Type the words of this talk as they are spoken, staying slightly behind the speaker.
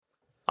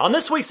On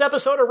this week's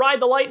episode of Ride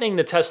the Lightning,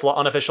 the Tesla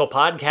unofficial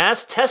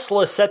podcast,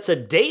 Tesla sets a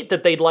date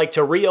that they'd like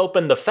to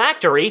reopen the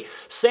factory.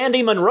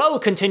 Sandy Munro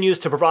continues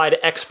to provide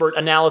expert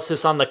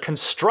analysis on the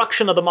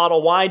construction of the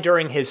Model Y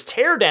during his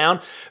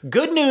teardown.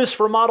 Good news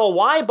for Model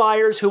Y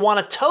buyers who want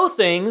to tow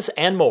things,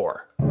 and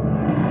more.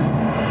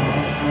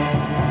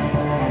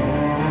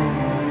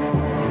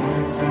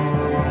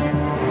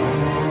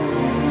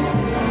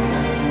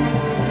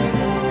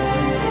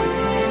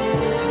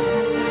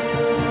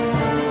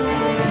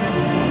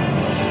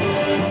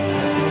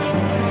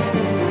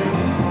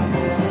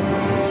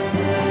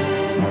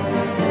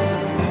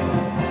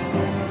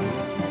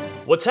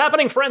 What's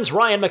happening, friends?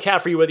 Ryan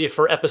McCaffrey with you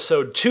for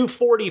episode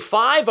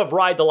 245 of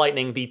Ride the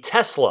Lightning, the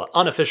Tesla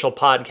unofficial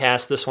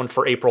podcast. This one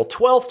for April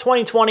 12th,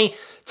 2020.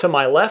 To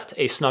my left,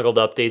 a snuggled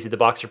up Daisy the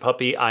Boxer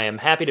puppy. I am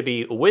happy to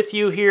be with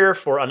you here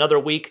for another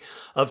week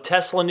of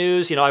Tesla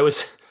news. You know, I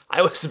was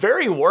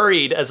very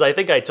worried, as I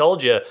think I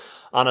told you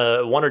on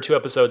one or two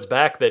episodes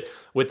back, that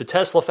with the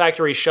Tesla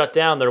factory shut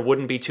down, there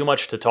wouldn't be too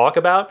much to talk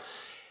about.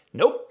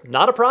 Nope,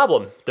 not a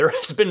problem. There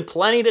has been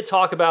plenty to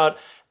talk about,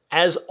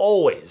 as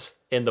always,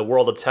 in the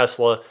world of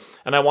Tesla.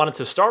 And I wanted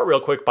to start real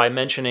quick by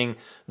mentioning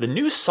the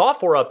new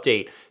software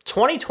update.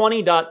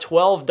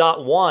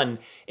 2020.12.1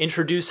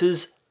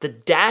 introduces the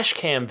dash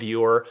cam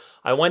viewer.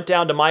 I went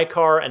down to my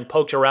car and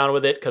poked around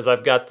with it because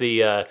I've got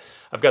the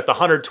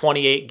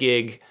 128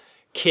 gig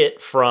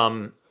kit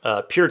from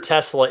Pure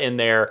Tesla in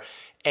there.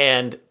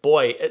 And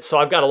boy, so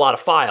I've got a lot of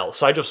files.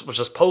 So I was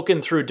just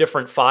poking through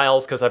different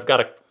files because I've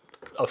got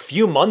a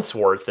few months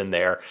worth in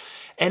there.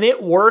 And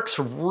it works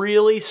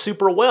really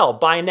super well.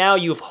 By now,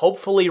 you've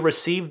hopefully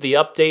received the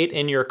update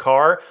in your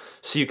car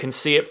so you can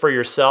see it for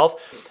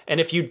yourself. And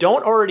if you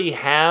don't already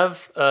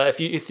have, if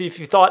you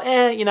thought,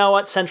 you know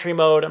what, Sentry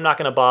mode, I'm not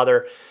going to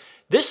bother,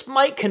 this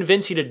might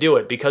convince you to do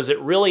it because it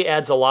really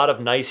adds a lot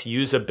of nice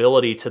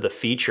usability to the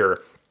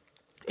feature.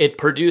 It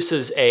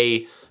produces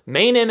a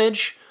main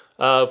image.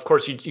 Of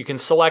course, you can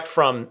select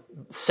from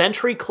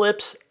Sentry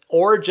clips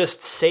or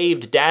just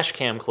saved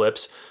dashcam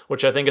clips,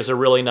 which I think is a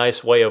really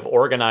nice way of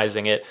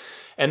organizing it.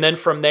 And then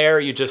from there,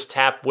 you just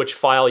tap which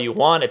file you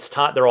want.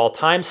 They're all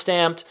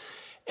time-stamped.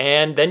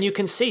 And then you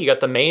can see you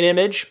got the main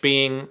image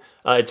being,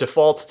 it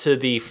defaults to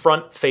the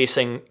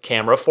front-facing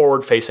camera,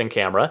 forward-facing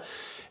camera.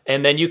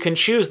 And then you can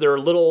choose, there are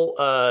little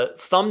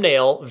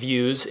thumbnail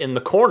views in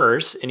the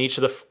corners, in each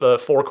of the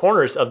four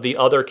corners of the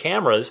other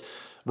cameras,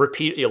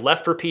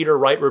 left repeater,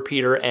 right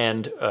repeater,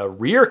 and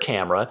rear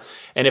camera.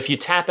 And if you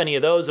tap any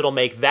of those, it'll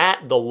make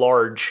that the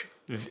large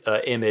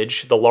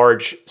image, the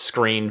large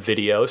screen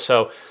video.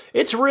 So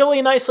it's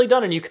really nicely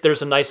done. And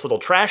there's a nice little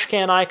trash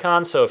can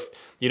icon. So if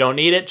you don't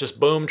need it, just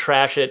boom,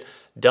 trash it,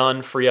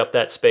 done, free up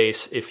that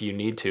space if you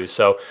need to.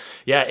 So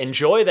yeah,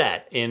 enjoy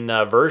that in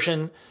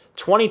version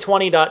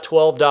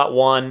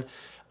 2020.12.1.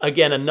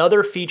 Again,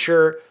 another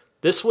feature.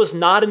 This was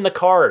not in the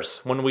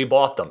cars when we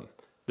bought them.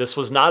 This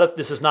is not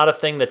a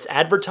thing that's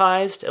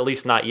advertised, at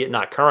least not yet,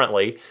 not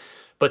currently.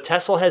 But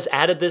Tesla has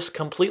added this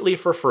completely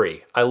for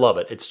free. I love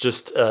it. It's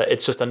just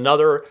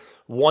another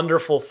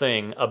wonderful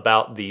thing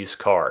about these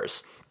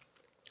cars.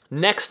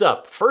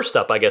 First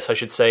up, I guess I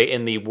should say,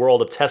 in the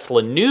world of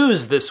Tesla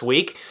news this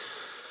week.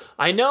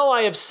 I know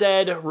I have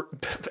said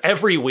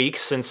every week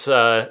since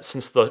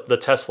the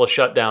Tesla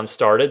shutdown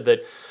started that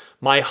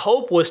my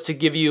hope was to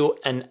give you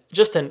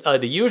the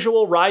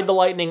usual Ride the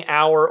Lightning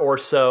hour or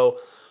so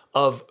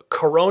of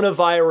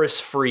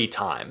coronavirus-free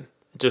time.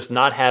 Just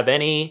not have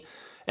any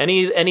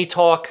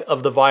talk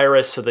of the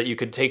virus so that you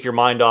could take your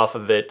mind off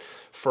of it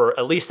for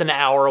at least an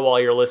hour while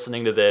you're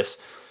listening to this.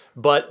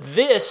 But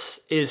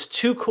this is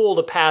too cool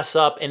to pass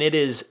up, and it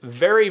is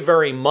very,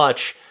 very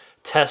much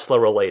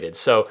Tesla-related.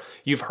 So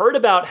you've heard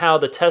about how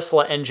the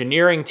Tesla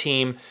engineering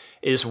team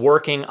is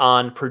working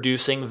on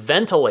producing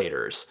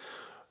ventilators,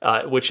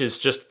 which is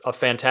just a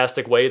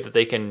fantastic way that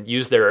they can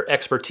use their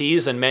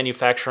expertise and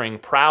manufacturing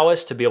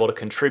prowess to be able to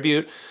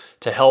contribute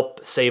to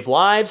help save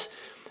lives.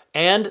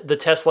 And the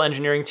Tesla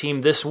engineering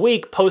team this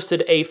week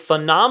posted a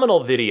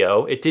phenomenal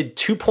video. It did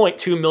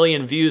 2.2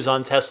 million views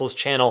on Tesla's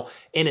channel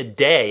in a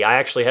day. I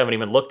actually haven't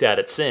even looked at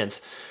it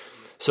since.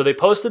 So they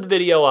posted the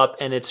video up,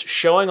 and it's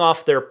showing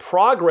off their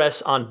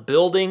progress on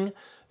building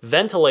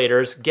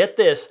ventilators, get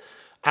this,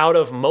 out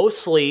of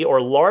mostly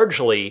or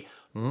largely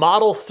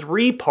Model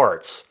 3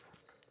 parts.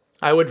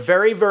 I would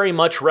very, very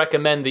much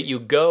recommend that you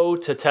go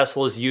to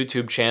Tesla's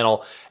YouTube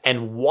channel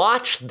and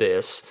watch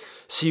this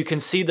so you can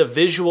see the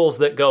visuals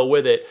that go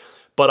with it.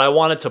 But I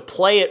wanted to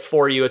play it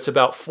for you. It's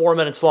about 4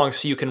 minutes long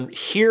so you can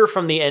hear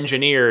from the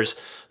engineers.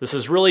 This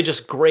is really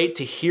just great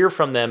to hear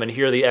from them and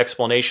hear the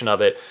explanation of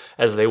it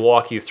as they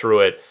walk you through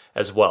it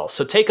as well.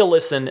 So take a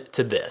listen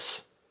to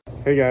this.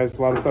 Hey guys,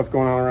 a lot of stuff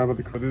going on around with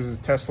the crew. This is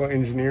Tesla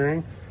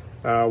Engineering.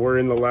 We're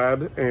in the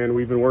lab and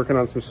we've been working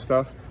on some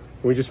stuff.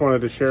 We just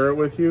wanted to share it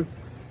with you.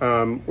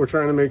 We're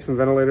trying to make some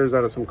ventilators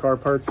out of some car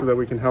parts so that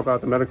we can help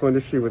out the medical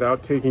industry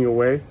without taking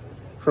away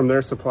from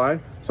their supply.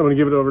 So I'm going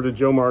to give it over to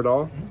Joe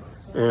Mardall,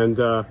 and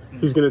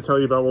he's going to tell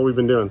you about what we've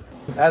been doing.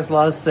 As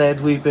Lars said,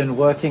 we've been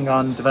working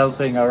on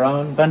developing our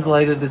own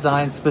ventilator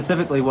design,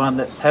 specifically one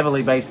that's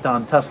heavily based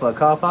on Tesla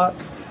car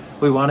parts.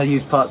 We want to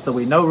use parts that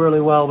we know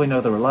really well, we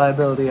know the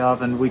reliability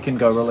of, and we can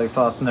go really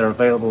fast, and they're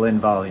available in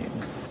volume.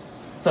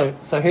 So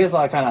here's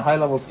our kind of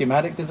high-level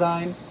schematic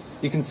design.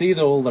 You can see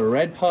that all the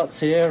red parts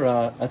here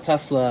are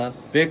Tesla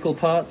vehicle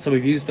parts, so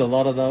we've used a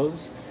lot of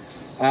those.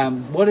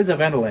 What is a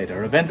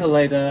ventilator? A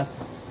ventilator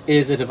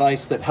is a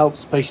device that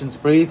helps patients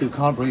breathe who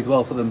can't breathe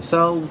well for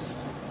themselves,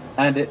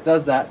 and it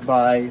does that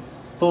by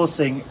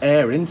forcing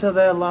air into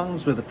their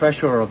lungs with a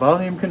pressure or a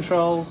volume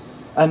control,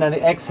 and then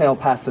they exhale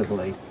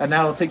passively. And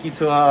now I'll take you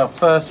to our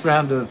first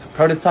round of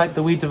prototype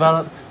that we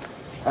developed,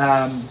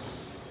 and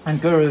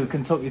Guru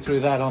can talk you through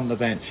that on the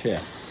bench here.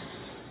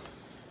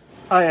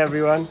 Hi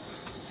everyone.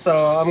 So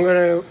I'm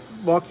going to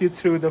walk you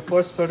through the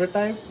first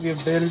prototype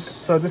we've built.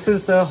 So this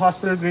is the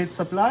hospital grade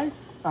supply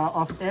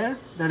of air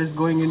that is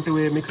going into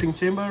a mixing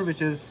chamber,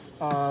 which is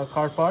a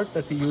car part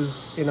that we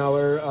use in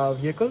our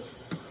vehicles.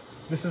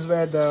 This is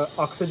where the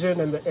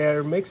oxygen and the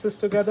air mixes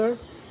together,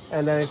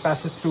 and then it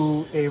passes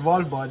through a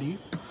valve body,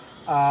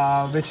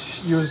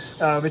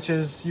 which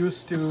is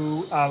used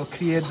to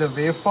create the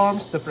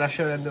waveforms, the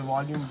pressure and the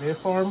volume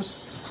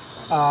waveforms.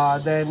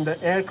 Then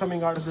the air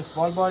coming out of this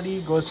valve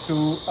body goes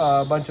to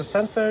a bunch of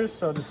sensors.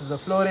 So this is a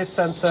flow rate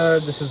sensor,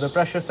 this is a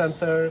pressure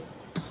sensor.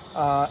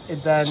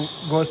 It then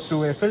goes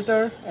through a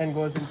filter and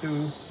goes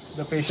into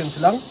the patient's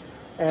lung.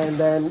 And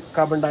then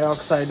carbon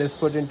dioxide is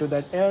put into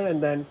that air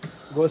and then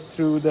goes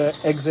through the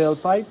exhale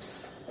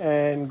pipes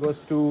and goes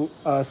through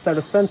a set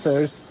of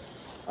sensors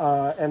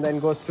and then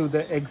goes through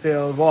the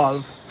exhale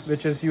valve,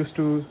 which is used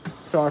to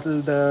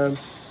throttle the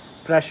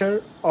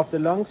pressure of the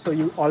lungs. So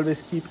you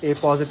always keep a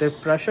positive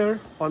pressure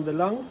on the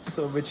lung,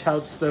 so which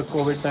helps the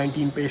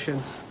COVID-19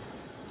 patients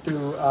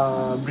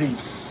to breathe,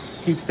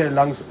 keeps their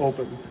lungs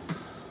open.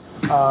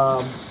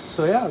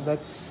 So yeah,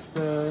 that's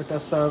the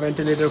Tesla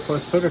ventilator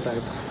first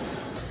prototype.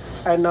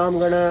 And now I'm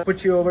gonna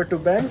put you over to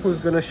Ben, who's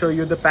gonna show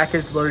you the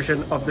packaged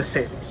version of the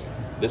same.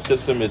 This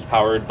system is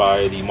powered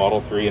by the Model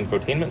 3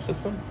 infotainment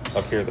system.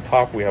 Up here at the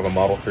top, we have a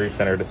Model 3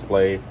 center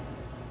display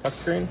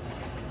touchscreen.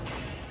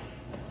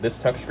 This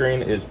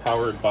touchscreen is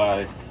powered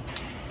by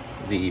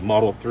the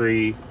Model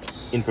 3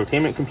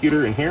 infotainment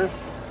computer in here,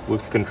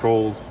 which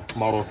controls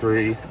Model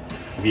 3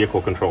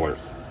 vehicle controllers.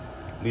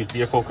 These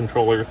vehicle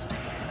controllers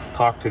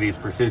talk to these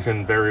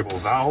precision variable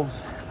valves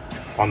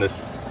on this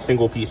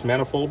single piece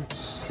manifold,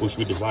 which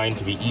we designed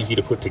to be easy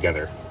to put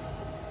together.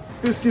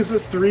 This gives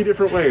us 3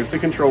 different ways to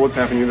control what's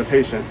happening to the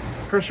patient: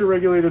 pressure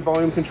regulated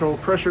volume control,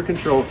 pressure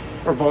control,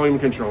 or volume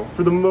control,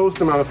 for the most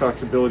amount of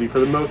flexibility for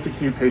the most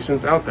acute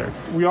patients out there.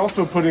 We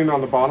also put in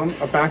on the bottom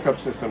a backup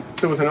system.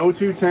 So with an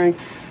O2 tank,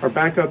 our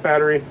backup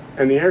battery,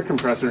 and the air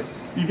compressor,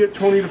 you get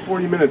 20 to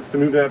 40 minutes to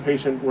move that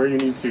patient where you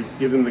need to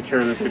give them the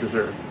care that they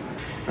deserve.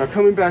 Now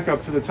coming back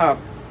up to the top,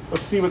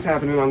 let's see what's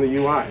happening on the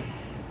UI.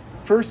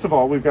 First of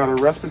all, we've got a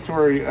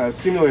respiratory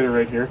simulator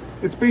right here.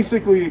 It's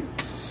basically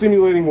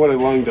simulating what a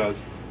lung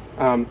does.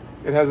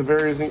 It has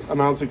various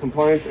amounts of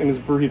compliance and is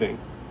breathing.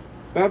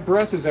 That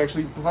breath is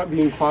actually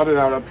being plotted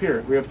out up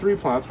here. We have 3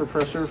 plots for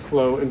pressure,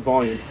 flow, and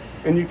volume.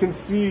 And you can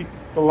see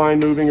the line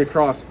moving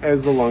across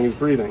as the lung is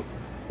breathing.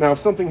 Now, if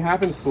something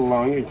happens to the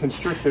lung and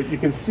constricts it, you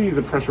can see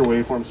the pressure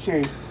waveforms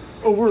change,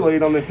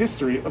 overlaid on the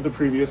history of the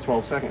previous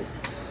 12 seconds.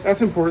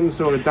 That's important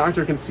so a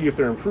doctor can see if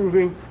they're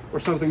improving or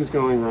something's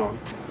going wrong.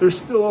 There's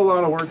still a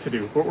lot of work to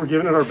do, but we're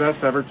giving it our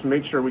best effort to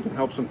make sure we can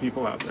help some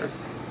people out there.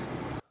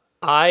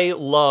 I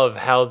love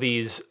how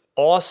these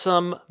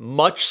awesome,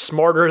 much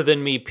smarter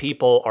than me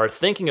people are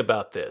thinking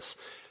about this.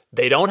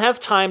 They don't have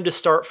time to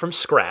start from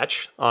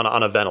scratch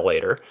on a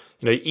ventilator.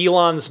 You know,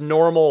 Elon's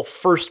normal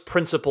first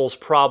principles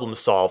problem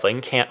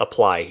solving can't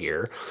apply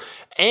here.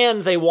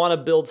 And they want to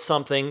build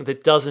something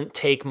that doesn't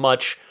take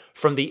much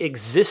from the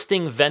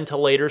existing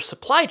ventilator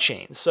supply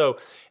chain. So,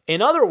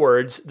 in other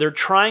words, they're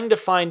trying to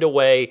find a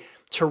way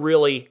to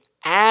really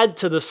add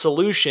to the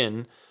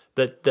solution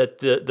that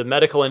the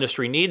medical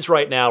industry needs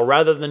right now,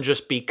 rather than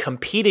just be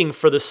competing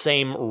for the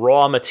same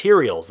raw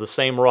materials, the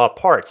same raw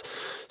parts.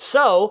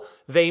 So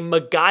they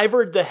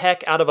MacGyvered the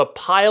heck out of a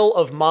pile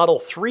of Model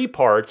 3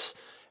 parts,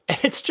 and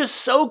it's just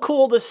so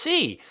cool to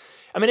see.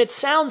 I mean, it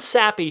sounds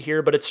sappy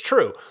here, but it's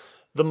true.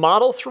 The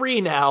Model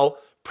 3 now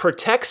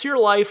protects your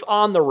life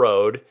on the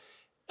road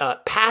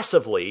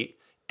passively,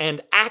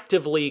 and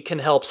actively can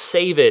help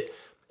save it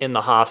in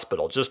the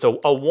hospital. Just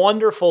a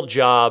wonderful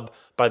job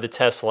by the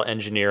Tesla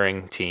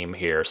engineering team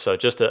here. So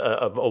just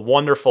a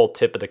wonderful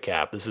tip of the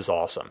cap. This is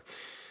awesome.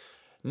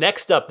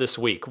 Next up this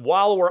week,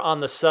 while we're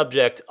on the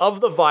subject of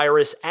the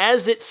virus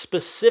as it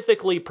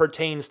specifically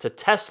pertains to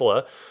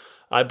Tesla,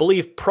 I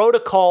believe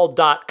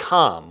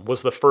Protocol.com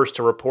was the first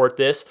to report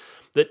this,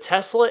 that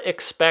Tesla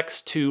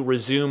expects to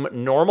resume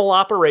normal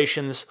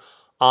operations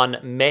on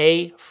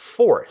May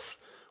 4th,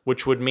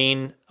 which would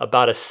mean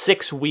about a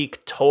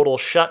 6-week total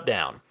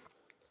shutdown.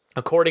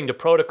 According to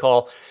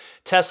Protocol,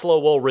 Tesla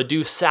will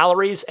reduce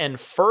salaries and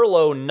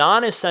furlough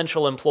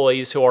non-essential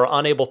employees who are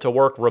unable to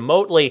work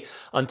remotely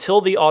until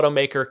the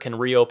automaker can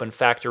reopen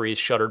factories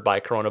shuttered by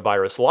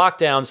coronavirus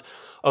lockdowns,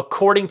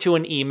 according to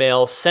an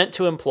email sent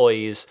to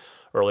employees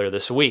earlier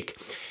this week.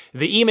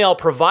 The email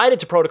provided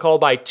to Protocol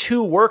by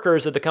 2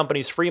 workers at the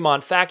company's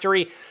Fremont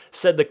factory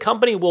said the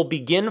company will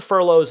begin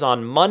furloughs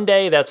on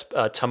Monday, that's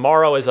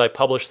tomorrow as I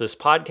publish this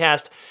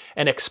podcast,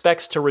 and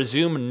expects to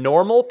resume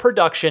normal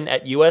production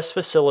at U.S.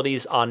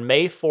 facilities on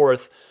May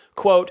 4th,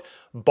 quote,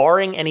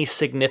 barring any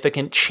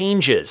significant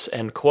changes,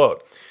 end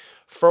quote.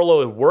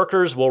 Furloughed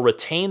workers will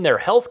retain their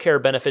health care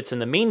benefits in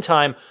the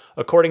meantime,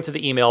 according to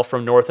the email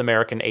from North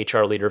American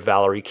HR leader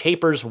Valerie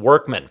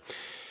Capers-Workman.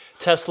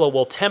 Tesla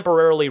will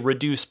temporarily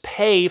reduce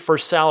pay for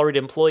salaried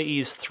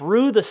employees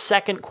through the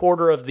second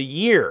quarter of the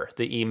year,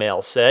 the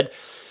email said.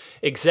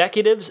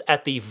 Executives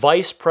at the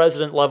vice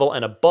president level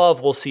and above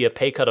will see a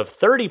pay cut of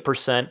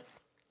 30%.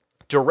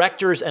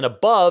 Directors and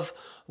above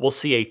will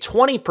see a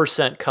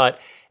 20% cut,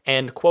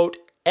 and, quote,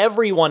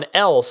 everyone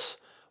else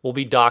will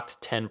be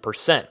docked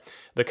 10%.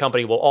 The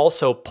company will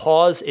also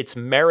pause its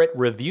merit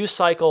review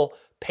cycle,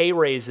 pay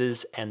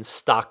raises, and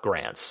stock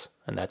grants.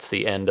 And that's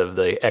the end of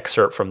the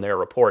excerpt from their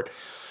report.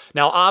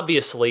 Now,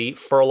 obviously,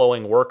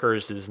 furloughing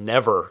workers is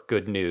never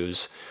good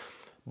news,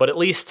 but at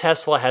least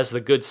Tesla has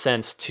the good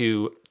sense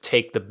to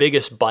take the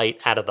biggest bite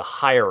out of the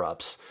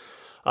higher-ups.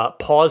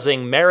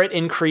 Pausing merit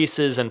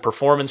increases and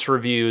performance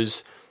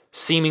reviews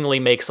seemingly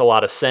makes a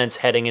lot of sense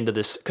heading into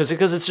this, because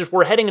it's just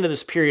we're heading into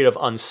this period of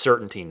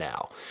uncertainty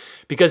now.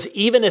 Because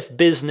even if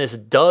business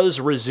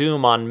does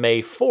resume on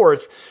May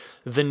 4th,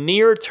 the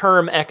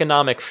near-term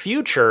economic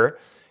future,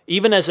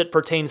 even as it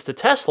pertains to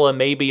Tesla,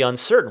 may be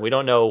uncertain. We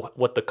don't know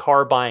what the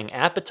car buying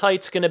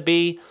appetite's going to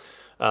be.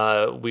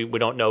 We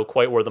don't know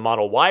quite where the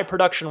Model Y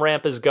production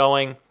ramp is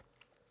going.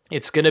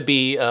 It's going to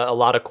be a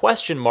lot of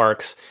question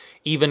marks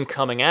even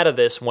coming out of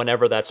this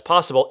whenever that's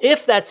possible,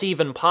 if that's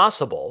even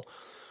possible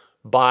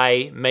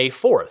by May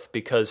 4th,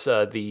 because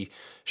the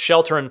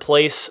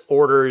shelter-in-place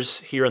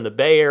orders here in the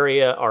Bay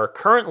Area are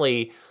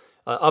currently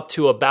up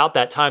to about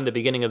that time, the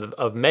beginning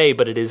of May,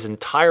 but it is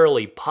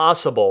entirely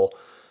possible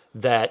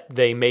that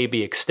they may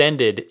be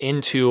extended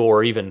into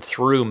or even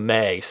through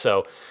May.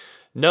 So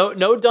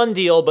no done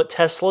deal, but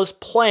Tesla's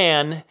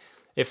plan,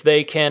 if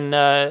they can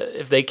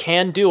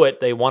do it,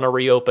 they want to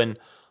reopen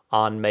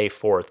on May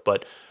 4th.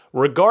 But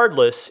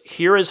regardless,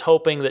 here is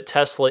hoping that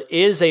Tesla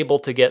is able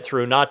to get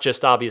through not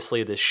just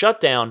obviously this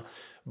shutdown,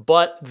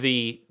 but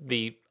the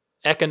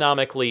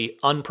economically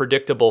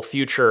unpredictable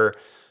future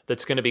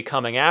that's going to be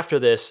coming after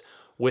this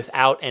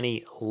without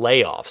any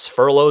layoffs.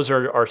 Furloughs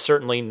are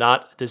certainly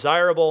not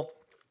desirable,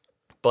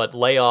 but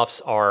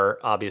layoffs are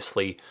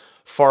obviously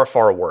far,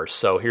 far worse.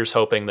 So here's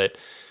hoping that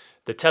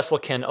the Tesla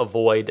can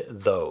avoid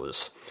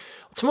those.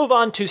 Let's move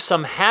on to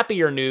some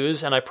happier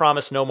news, and I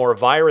promise no more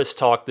virus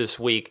talk this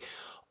week.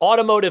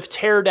 Automotive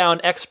teardown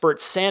expert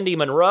Sandy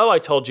Munro, I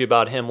told you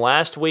about him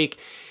last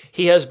week.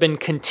 He has been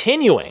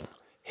continuing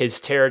his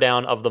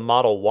teardown of the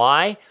Model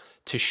Y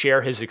to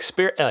share his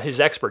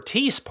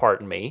expertise,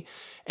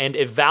 and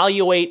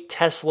evaluate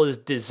Tesla's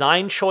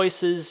design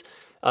choices,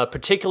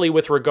 particularly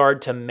with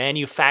regard to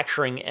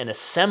manufacturing and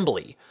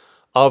assembly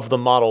of the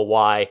Model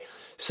Y.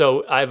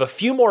 So I have a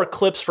few more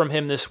clips from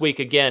him this week.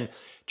 Again,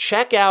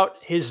 check out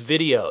his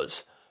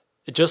videos.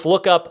 Just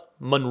look up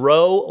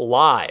Munro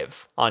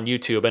Live on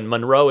YouTube, and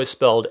Munro is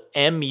spelled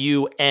M-U-N-R-O.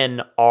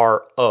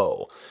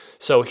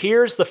 So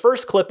here's the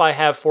first clip I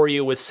have for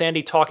you with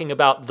Sandy talking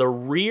about the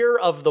rear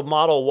of the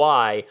Model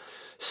Y,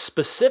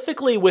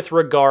 specifically with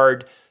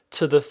regard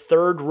to the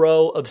third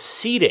row of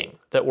seating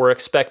that we're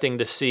expecting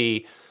to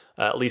see,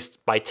 at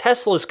least by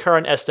Tesla's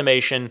current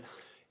estimation,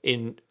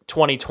 in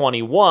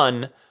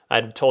 2021.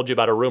 I told you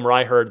about a rumor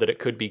I heard that it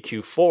could be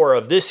Q4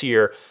 of this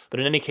year, but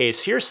in any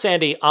case, here's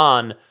Sandy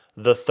on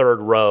the third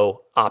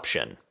row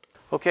option.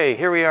 Okay,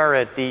 here we are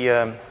at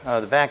the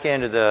back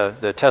end of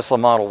the Tesla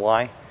Model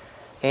Y.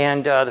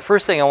 And the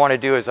first thing I want to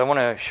do is I want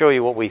to show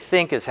you what we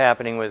think is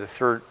happening with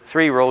the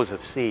 3 rows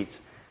of seats.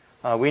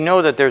 We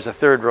know that there's a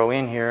third row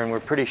in here, and we're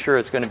pretty sure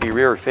it's going to be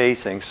rear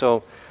facing.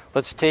 So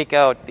let's take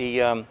out the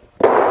 2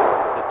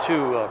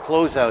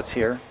 closeouts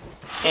here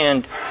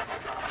and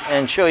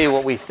show you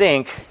what we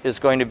think is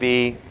going to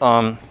be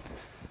the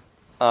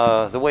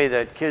way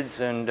that kids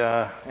and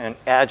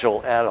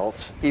agile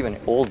adults, even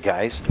old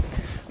guys,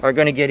 are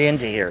going to get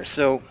into here.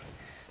 So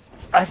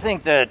I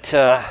think that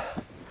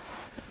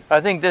I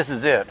think this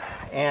is it.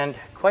 And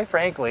quite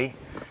frankly,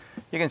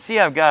 you can see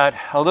I've got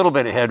a little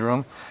bit of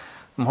headroom.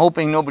 I'm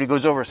hoping nobody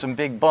goes over some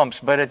big bumps,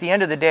 but at the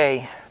end of the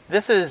day,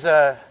 this is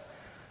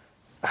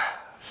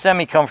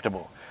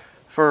semi-comfortable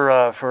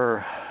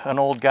for an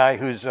old guy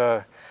who's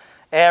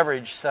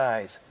average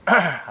size.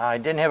 I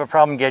didn't have a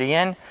problem getting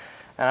in,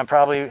 and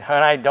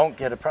I don't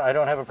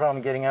have a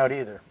problem getting out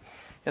either.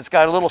 It's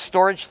got little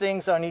storage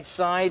things on each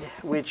side,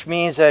 which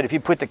means that if you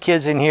put the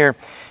kids in here,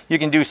 you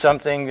can do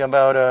something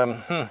about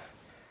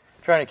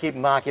trying to keep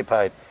them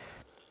occupied.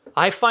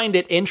 I find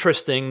it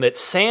interesting that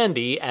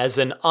Sandy, as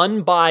an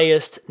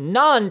unbiased,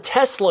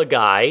 non-Tesla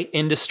guy,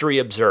 industry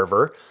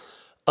observer,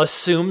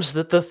 assumes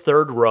that the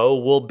third row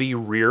will be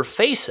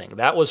rear-facing.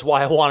 That was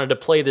why I wanted to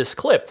play this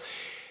clip.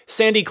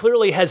 Sandy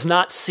clearly has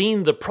not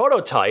seen the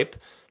prototype,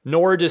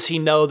 nor does he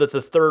know that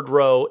the third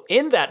row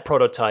in that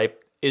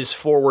prototype is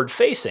forward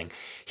facing.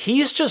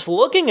 He's just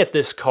looking at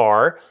this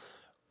car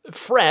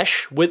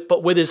fresh,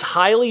 but with his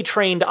highly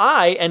trained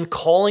eye and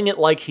calling it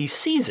like he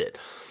sees it.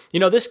 You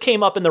know, this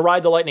came up in the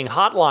Ride the Lightning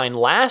hotline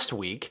last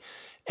week,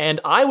 and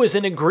I was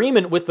in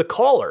agreement with the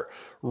caller.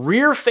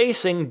 Rear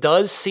facing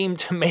does seem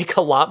to make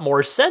a lot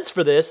more sense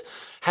for this,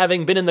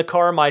 having been in the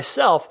car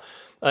myself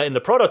in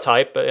the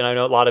prototype, and I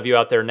know a lot of you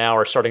out there now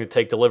are starting to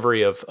take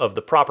delivery of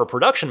the proper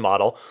production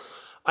model.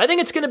 I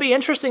think it's going to be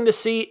interesting to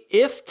see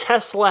if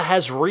Tesla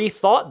has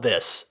rethought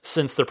this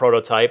since the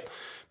prototype,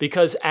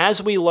 because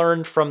as we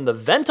learned from the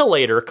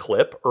ventilator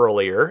clip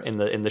earlier in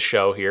the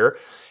show here,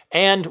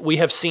 and we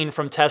have seen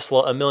from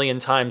Tesla a million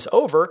times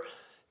over,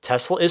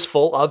 Tesla is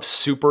full of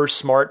super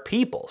smart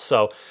people.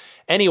 So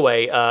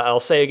anyway, I'll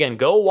say again,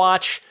 go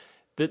watch.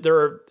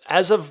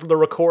 As of the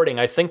recording,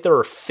 I think there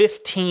are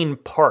 15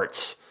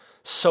 parts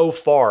so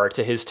far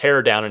to his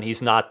teardown, and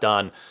he's not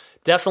done.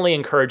 Definitely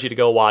encourage you to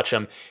go watch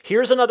him.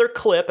 Here's another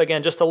clip,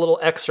 again, just a little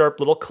excerpt,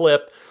 little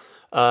clip.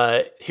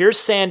 Here's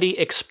Sandy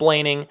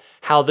explaining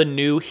how the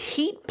new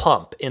heat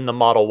pump in the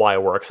Model Y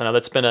works. I know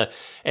that's been an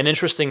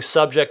interesting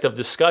subject of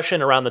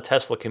discussion around the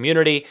Tesla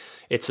community.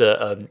 It's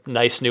a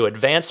nice new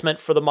advancement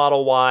for the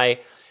Model Y.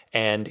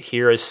 And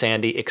here is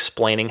Sandy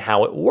explaining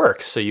how it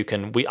works. So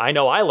I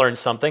know I learned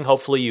something.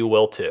 Hopefully you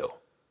will too.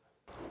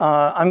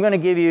 I'm going to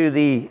give you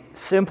the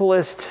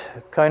simplest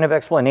kind of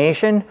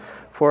explanation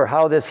for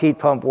how this heat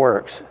pump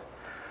works.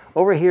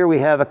 Over here we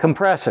have a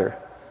compressor.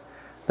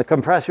 The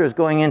compressor is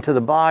going into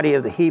the body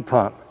of the heat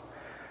pump.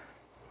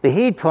 The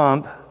heat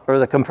pump, or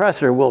the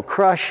compressor, will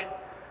crush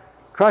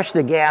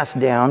the gas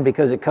down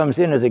because it comes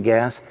in as a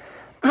gas.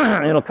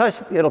 It'll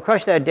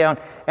crush that down,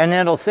 and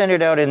then it'll send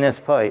it out in this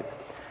pipe.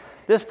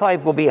 This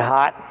pipe will be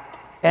hot,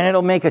 and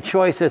it'll make a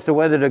choice as to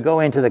whether to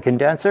go into the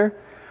condenser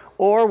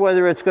or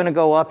whether it's going to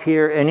go up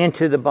here and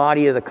into the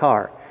body of the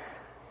car.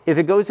 If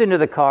it goes into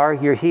the car,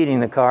 you're heating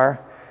the car.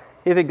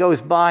 If it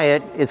goes by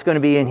it, it's going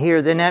to be in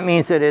here. Then that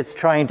means that it's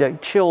trying to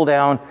chill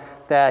down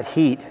that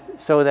heat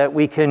so that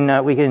we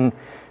can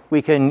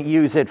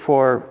use it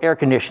for air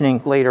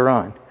conditioning later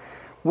on.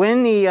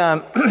 When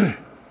the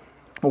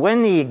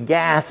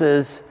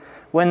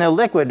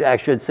liquid, I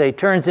should say,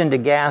 turns into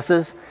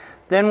gases,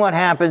 then what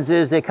happens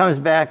is it comes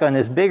back on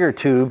this bigger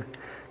tube,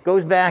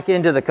 goes back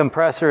into the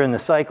compressor, and the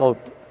cycle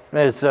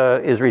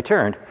is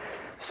returned.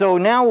 So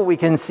now what we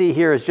can see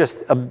here is just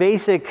a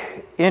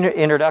basic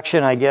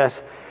introduction, I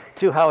guess,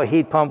 to how a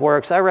heat pump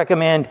works. I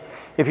recommend,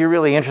 if you're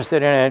really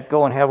interested in it,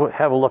 go and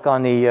have a look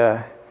on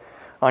the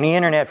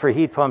internet for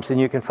heat pumps, and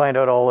you can find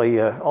out all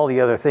the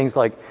other things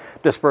like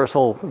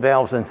dispersal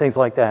valves and things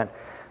like that.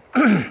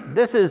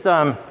 This is,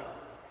 I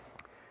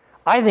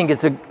think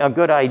it's a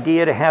good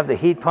idea to have the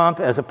heat pump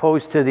as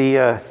opposed to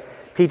the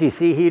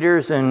PTC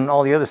heaters and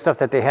all the other stuff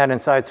that they had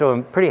inside. So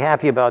I'm pretty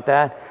happy about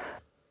that.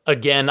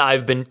 Again,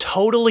 I've been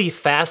totally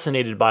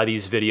fascinated by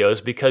these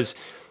videos because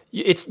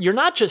you're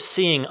not just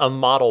seeing a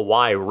Model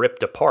Y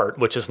ripped apart,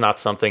 which is not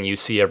something you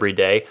see every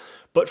day.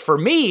 But for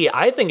me,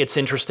 I think it's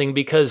interesting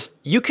because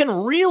you can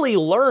really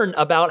learn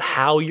about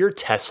how your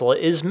Tesla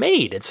is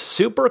made. It's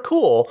super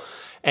cool.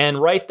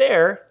 And right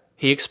there,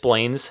 he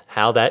explains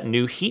how that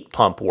new heat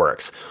pump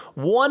works.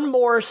 One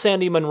more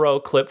Sandy Munro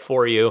clip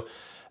for you.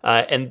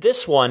 And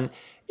this one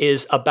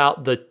is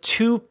about the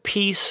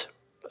two-piece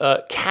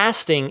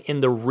casting in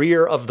the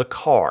rear of the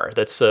car.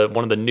 That's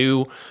one of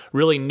the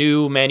really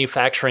new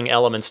manufacturing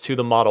elements to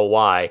the Model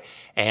Y.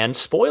 And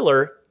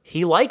spoiler,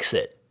 he likes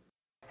it.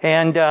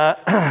 And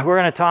we're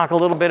going to talk a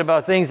little bit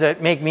about things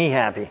that make me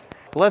happy.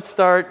 Let's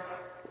start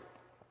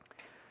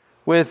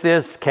with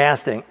this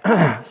casting.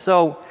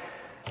 So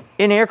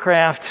in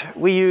aircraft,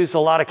 we use a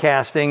lot of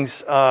castings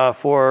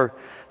for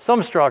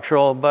some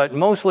structural, but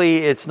mostly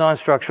it's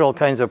non-structural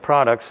kinds of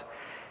products.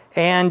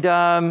 And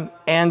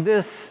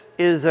this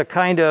is a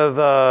kind of,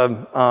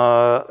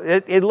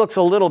 it looks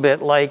a little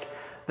bit like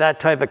that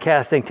type of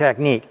casting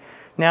technique.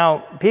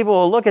 Now, people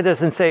will look at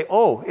this and say,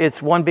 oh,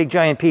 it's one big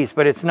giant piece,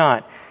 but it's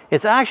not.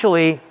 It's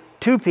actually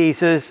two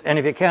pieces, and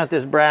if you count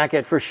this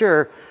bracket, for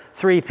sure,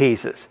 3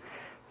 pieces.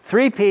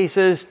 3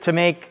 pieces to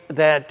make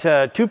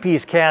that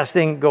two-piece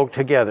casting go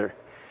together.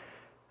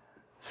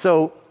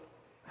 So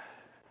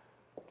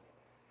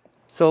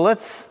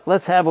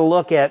let's have a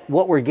look at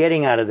what we're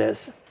getting out of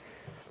this.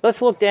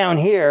 Let's look down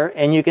here,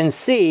 and you can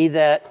see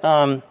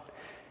that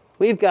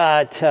we've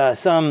got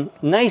some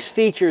nice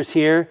features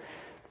here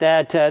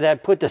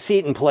that put the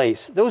seat in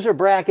place. Those are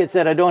brackets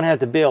that I don't have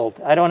to build.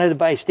 I don't have to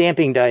buy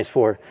stamping dies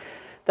for.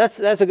 That's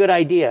a good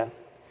idea.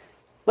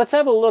 Let's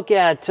have a look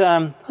at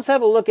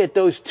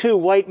those 2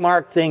 white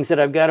marked things that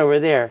I've got over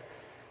there.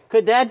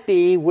 Could that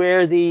be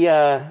where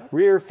the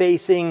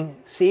rear-facing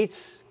seats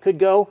could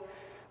go?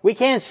 We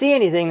can't see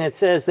anything that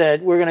says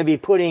that we're going to be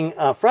putting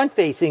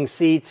front-facing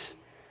seats,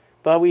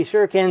 but we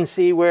sure can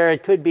see where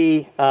it could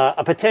be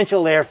a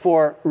potential there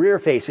for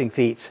rear-facing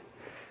seats.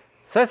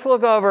 So let's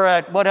look over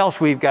at what else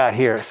we've got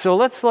here. So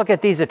let's look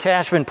at these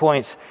attachment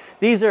points.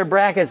 These are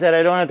brackets that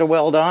I don't have to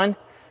weld on.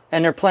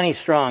 and they're plenty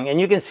strong. And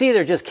you can see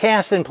they're just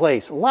cast in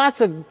place.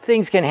 Lots of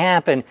things can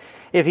happen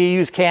if you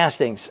use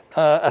castings,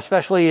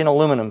 especially in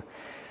aluminum.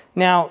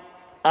 Now,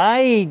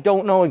 I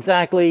don't know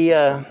exactly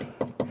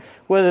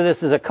whether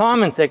this is a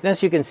common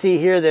thickness. You can see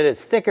here that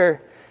it's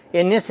thicker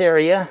in this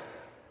area,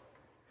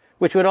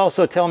 which would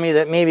also tell me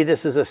that maybe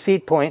this is a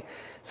seat point.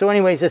 So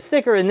anyways, it's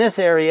thicker in this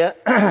area,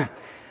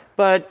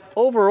 but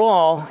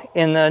overall,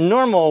 in the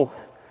normal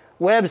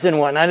webs and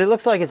whatnot, it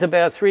looks like it's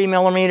about 3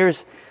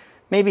 millimeters,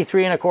 maybe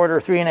 3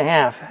 1/4, 3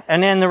 1/2.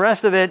 And then the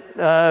rest of it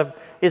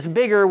is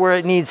bigger where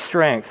it needs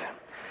strength.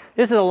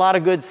 This is a lot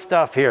of good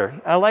stuff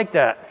here. I like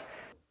that.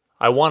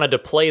 I wanted to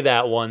play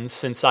that one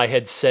since I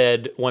had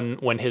said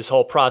when his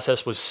whole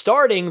process was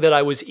starting that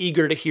I was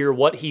eager to hear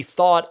what he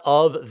thought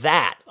of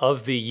that,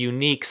 of the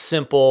unique,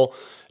 simple,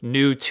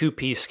 new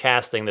two-piece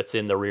casting that's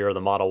in the rear of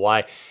the Model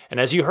Y. And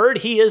as you heard,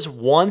 he is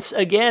once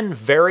again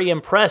very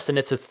impressed, and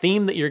it's a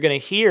theme that you're going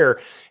to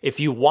hear if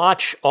you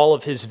watch all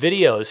of his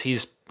videos.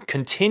 He's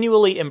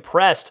continually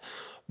impressed,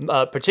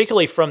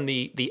 particularly from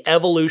the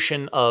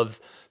evolution of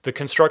the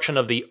construction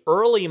of the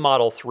early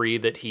Model 3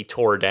 that he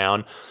tore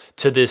down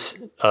to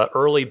this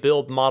early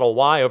build Model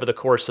Y over the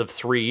course of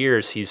 3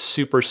 years. He's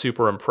super,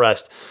 super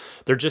impressed.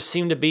 There just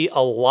seem to be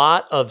a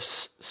lot of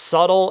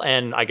subtle,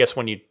 and I guess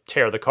when you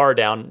tear the car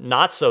down,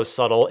 not so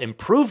subtle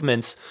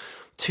improvements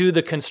to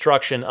the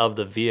construction of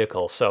the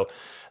vehicle. So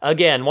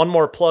again, one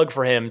more plug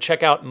for him.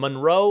 Check out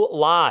Monroe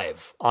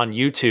Live on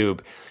YouTube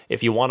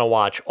if you want to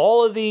watch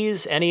all of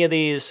these, any of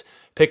these,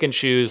 pick and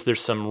choose.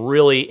 There's some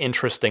really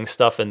interesting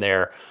stuff in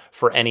there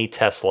for any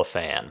Tesla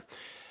fan.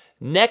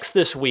 Next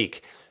this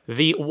week,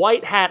 the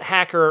white hat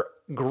hacker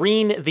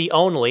Green the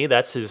Only,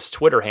 that's his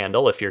Twitter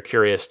handle if you're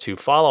curious to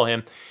follow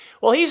him.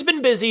 Well, he's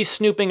been busy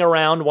snooping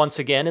around once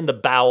again in the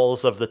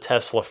bowels of the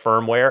Tesla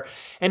firmware,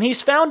 and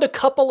he's found a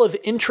couple of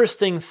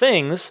interesting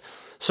things.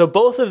 So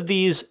both of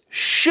these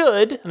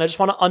should, and I just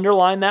want to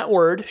underline that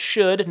word,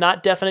 should,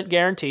 not definite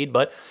guaranteed,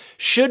 but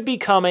should be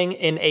coming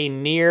in a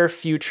near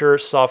future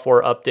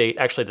software update.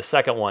 Actually, the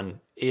second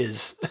one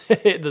is,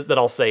 that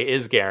I'll say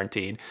is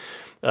guaranteed.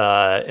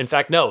 In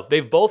fact, no,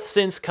 they've both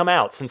since come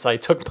out since I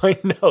took my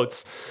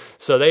notes.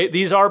 So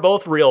these are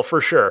both real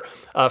for sure.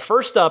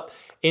 First up,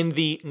 in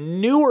the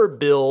newer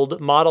build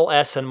Model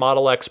S and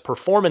Model X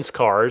performance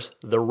cars,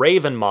 the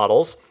Raven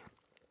models,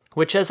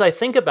 which as I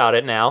think about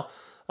it now,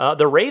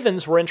 the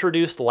Ravens were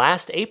introduced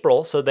last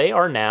April, so they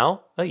are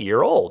now a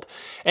year old.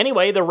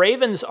 Anyway, the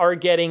Ravens are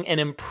getting an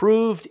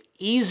improved,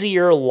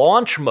 easier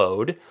launch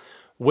mode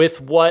with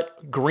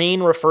what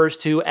Green refers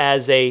to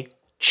as a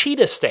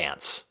cheetah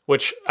stance,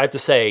 which I have to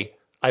say,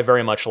 I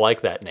very much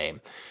like that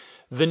name.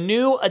 The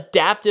new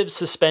adaptive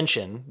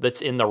suspension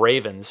that's in the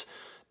Ravens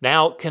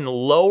now can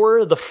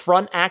lower the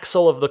front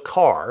axle of the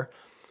car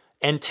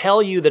and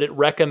tell you that it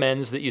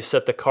recommends that you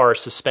set the car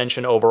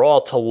suspension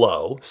overall to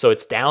low. So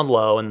it's down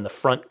low and the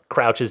front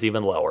crouches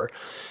even lower.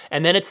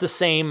 And then it's the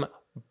same,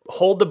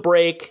 hold the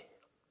brake,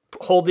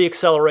 hold the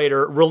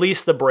accelerator,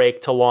 release the brake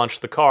to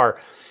launch the car.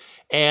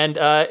 And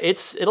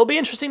it'll be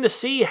interesting to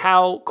see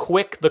how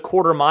quick the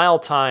quarter-mile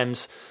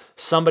times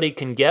somebody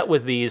can get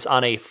with these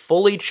on a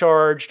fully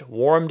charged,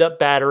 warmed-up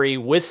battery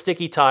with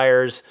sticky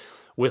tires,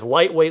 with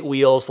lightweight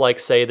wheels like,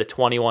 say, the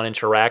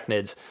 21-inch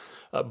Arachnids.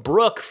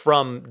 Brooke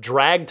from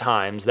Drag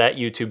Times, that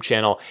YouTube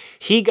channel,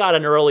 he got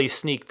an early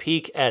sneak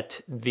peek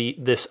at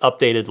this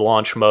updated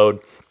launch mode,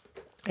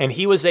 and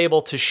he was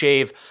able to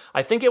shave,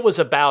 I think it was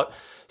about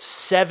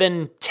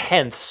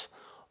 7/10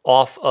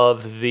 off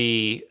of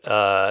the,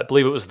 I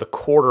believe it was the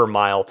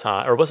quarter-mile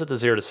time, or was it the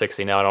 0 to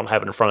 60? Now I don't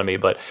have it in front of me,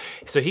 but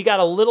so he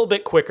got a little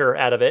bit quicker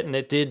out of it,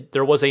 and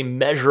there was a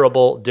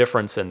measurable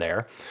difference in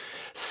there.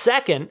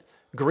 Second,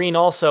 Green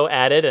also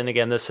added, and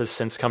again, this has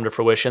since come to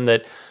fruition,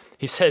 that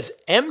he says,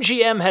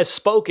 MGM has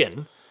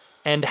spoken,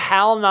 and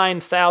HAL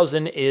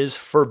 9000 is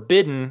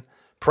forbidden,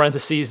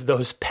 parentheses,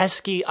 those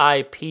pesky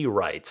IP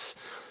rights.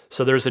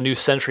 So there's a new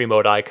Sentry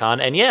Mode icon,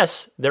 and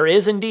yes, there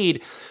is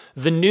indeed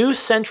the new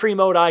Sentry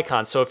Mode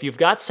icon. So if you've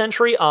got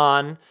Sentry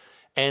on,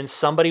 and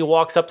somebody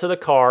walks up to the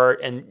car,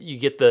 and you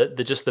get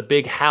the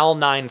big HAL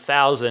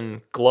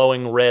 9000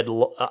 glowing red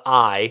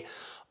eye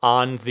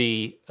on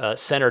the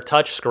center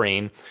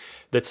touchscreen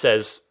that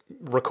says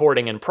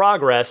recording in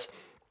progress,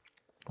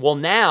 well,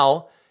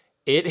 now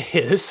it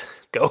is,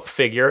 go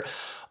figure,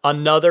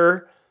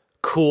 another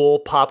cool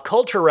pop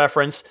culture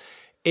reference.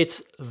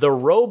 It's the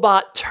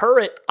robot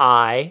turret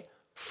eye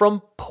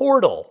from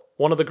Portal,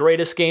 one of the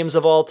greatest games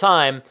of all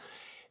time.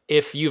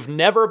 If you've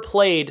never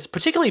played,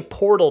 particularly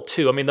Portal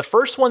 2, I mean, the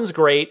first one's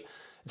great.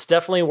 It's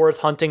definitely worth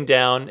hunting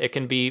down. It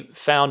can be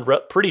found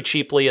pretty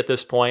cheaply at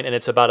this point, and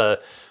it's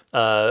about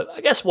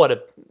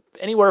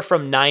anywhere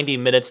from 90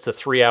 minutes to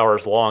 3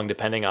 hours long,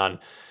 depending on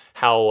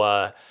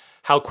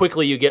how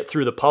quickly you get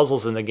through the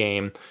puzzles in the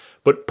game.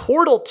 But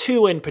Portal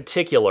 2 in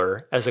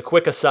particular, as a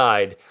quick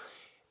aside,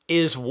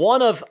 is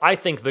one of, I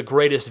think, the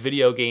greatest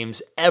video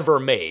games ever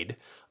made.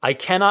 I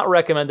cannot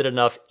recommend it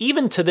enough.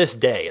 Even to this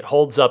day, it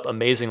holds up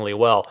amazingly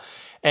well.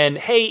 And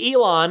hey,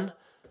 Elon,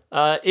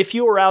 if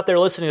you were out there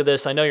listening to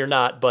this, I know you're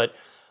not, but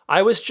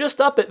I was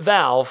just up at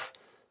Valve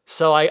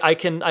So I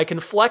can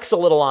flex a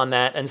little on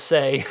that and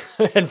say,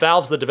 and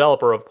Valve's the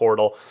developer of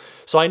Portal.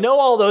 So I know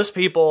all those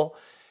people.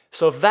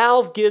 So if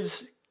Valve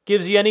gives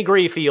you any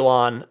grief,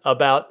 Elon,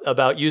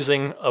 about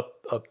using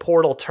a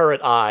Portal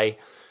turret eye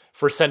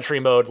for Sentry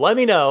mode, let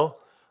me know.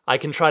 I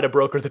can try to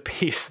broker the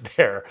peace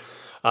there.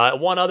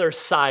 One other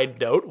side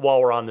note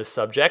while we're on this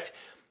subject,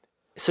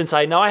 since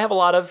I know I have a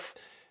lot of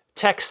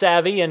tech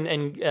savvy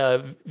and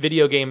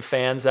video game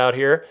fans out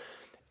here,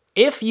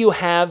 if you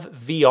have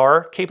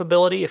VR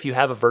capability, if you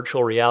have a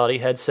virtual reality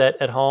headset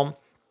at home,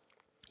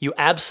 you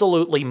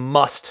absolutely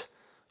must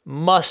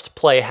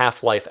play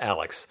Half-Life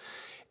Alyx.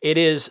 It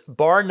is,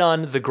 bar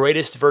none, the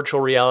greatest virtual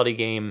reality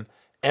game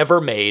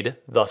ever made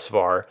thus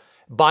far,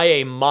 by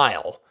a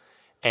mile.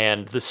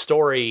 And the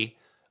story,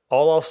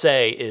 all I'll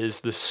say is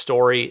the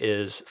story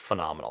is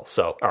phenomenal.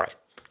 So, all right,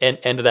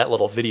 end of that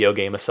little video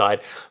game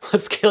aside.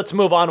 Let's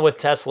move on with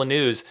Tesla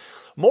news.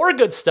 More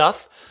good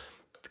stuff.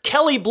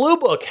 Kelley Blue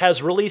Book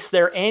has released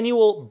their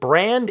annual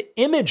Brand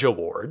Image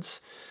Awards.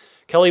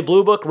 Kelley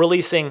Blue Book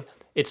releasing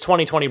its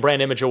 2020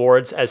 Brand Image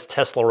Awards, as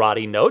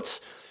Teslarati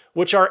notes,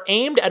 which are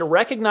aimed at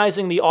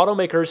recognizing the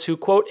automakers who,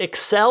 quote,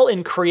 excel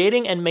in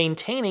creating and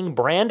maintaining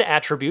brand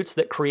attributes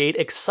that create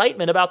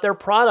excitement about their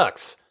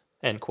products,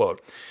 end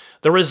quote.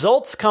 The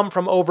results come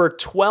from over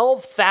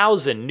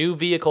 12,000 new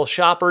vehicle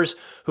shoppers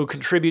who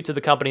contribute to the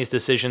company's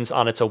decisions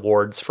on its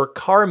awards for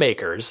car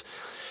makers.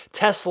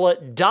 Tesla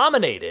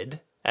dominated,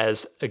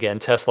 as, again,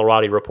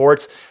 Teslarati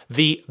reports,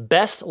 the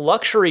Best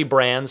Luxury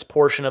Brands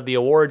portion of the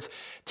awards,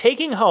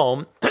 taking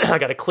home, I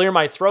got to clear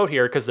my throat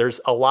here because there's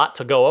a lot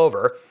to go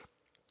over,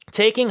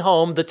 taking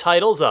home the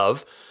titles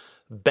of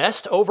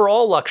Best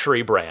Overall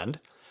Luxury Brand,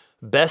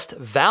 Best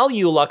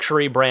Value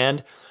Luxury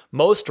Brand,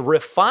 Most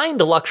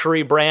Refined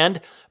Luxury Brand,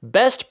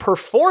 Best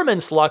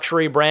Performance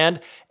Luxury Brand,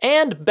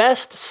 and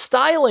Best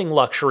Styling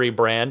Luxury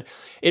Brand.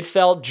 It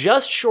fell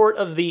just short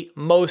of the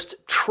Most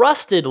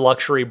Trusted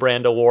Luxury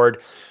Brand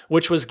award,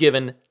 which was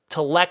given to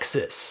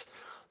Lexus.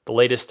 The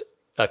latest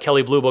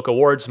Kelley Blue Book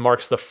Awards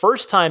marks the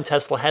first time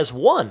Tesla has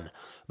won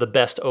the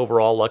Best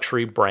Overall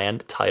Luxury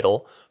Brand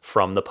title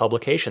from the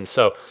publication.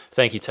 So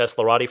thank you,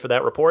 Teslarati, for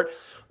that report.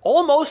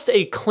 Almost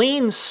a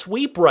clean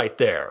sweep right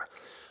there.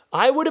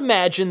 I would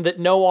imagine that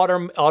no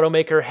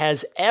automaker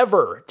has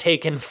ever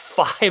taken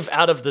 5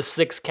 out of the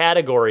 6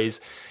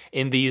 categories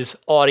in these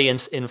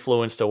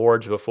audience-influenced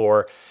awards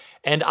before.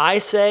 And I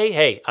say,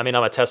 hey, I mean,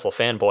 I'm a Tesla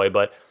fanboy,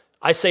 but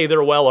I say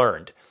they're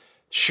well-earned.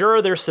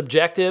 Sure, they're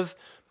subjective,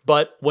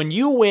 but when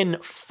you win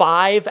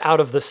 5 out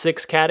of the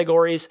 6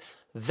 categories,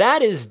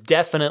 that is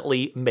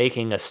definitely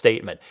making a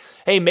statement.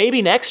 Hey,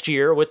 maybe next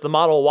year with the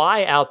Model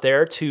Y out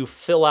there to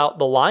fill out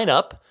the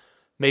lineup,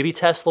 maybe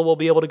Tesla will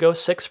be able to go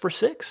 6 for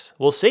 6.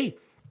 We'll see.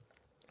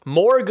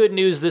 More good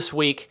news this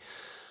week.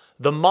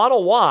 The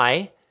Model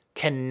Y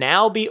can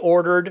now be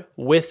ordered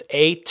with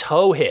a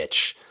tow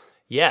hitch.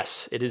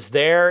 Yes, it is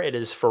there. It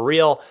is for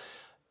real.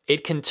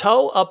 It can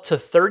tow up to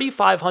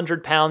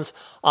 3,500 pounds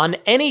on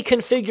any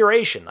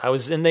configuration. I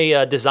was in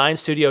the design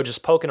studio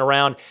just poking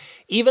around.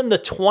 Even the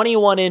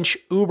 21-inch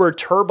Uber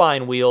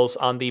turbine wheels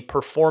on the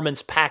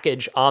performance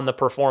package on the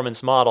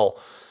performance model,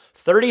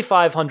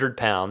 3,500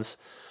 pounds.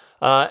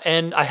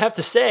 And I have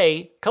to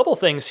say, a couple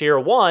things here.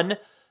 One,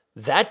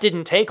 that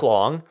didn't take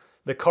long.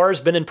 The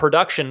car's been in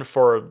production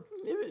for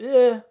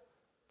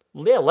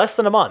less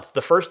than a month.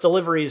 The first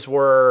deliveries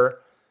were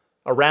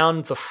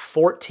around the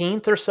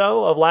 14th or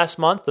so of last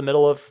month, the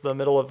middle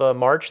of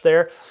March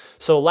there.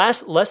 So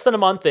less than a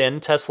month in,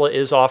 Tesla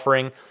is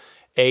offering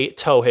a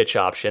tow hitch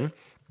option.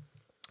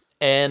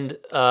 And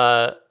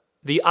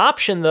the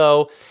option,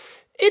 though,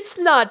 it's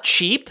not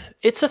cheap.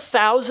 It's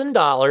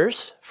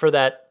 $1,000 for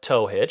that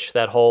tow hitch,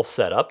 that whole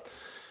setup.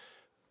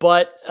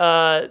 But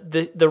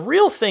the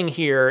real thing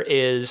here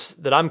is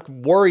that I'm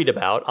worried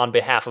about on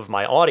behalf of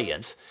my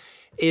audience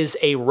is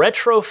a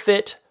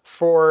retrofit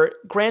for,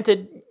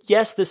 granted,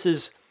 yes, this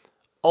is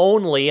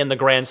only in the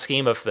grand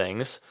scheme of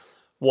things,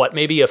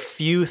 maybe a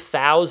few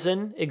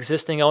thousand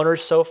existing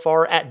owners so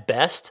far at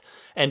best.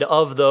 And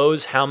of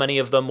those, how many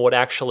of them would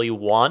actually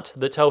want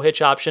the tow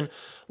hitch option?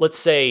 Let's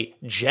say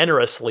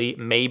generously,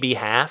 maybe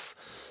half.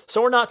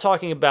 So we're not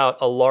talking about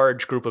a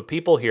large group of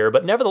people here,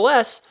 but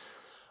nevertheless,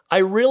 I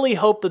really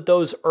hope that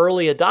those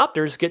early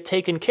adopters get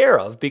taken care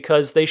of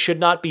because they should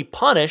not be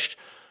punished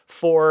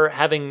for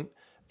having,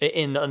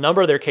 in a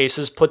number of their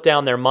cases, put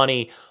down their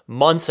money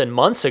months and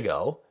months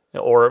ago,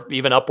 or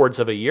even upwards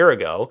of a year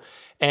ago,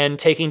 and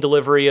taking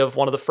delivery of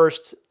one of the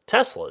first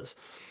Teslas.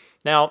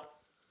 Now,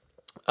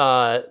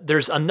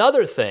 there's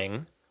another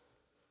thing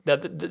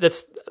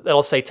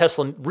that'll say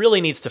Tesla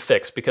really needs to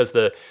fix because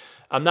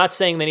I'm not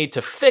saying they need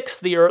to fix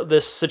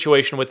this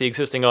situation with the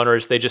existing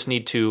owners. They just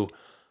need to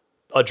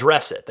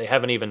address it. They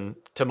haven't even,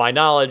 to my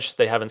knowledge,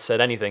 they haven't said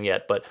anything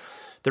yet. But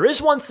there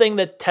is one thing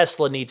that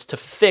Tesla needs to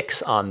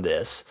fix on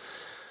this.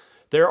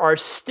 There are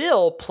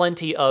still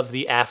plenty of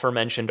the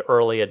aforementioned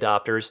early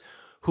adopters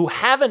who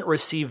haven't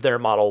received their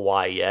Model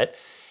Y yet.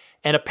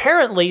 And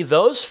apparently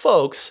those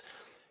folks,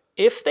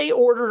 if they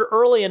ordered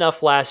early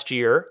enough last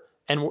year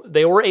and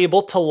they were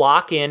able to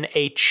lock in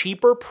a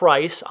cheaper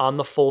price on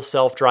the full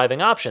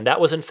self-driving option. That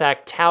was in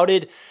fact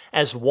touted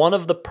as one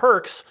of the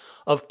perks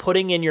of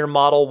putting in your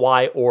Model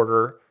Y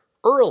order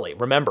early.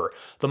 Remember,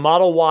 the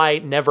Model Y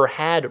never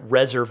had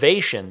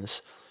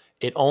reservations.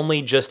 It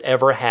only just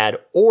ever had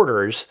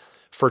orders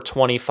for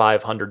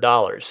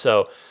 $2,500.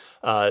 So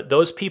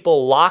those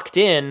people locked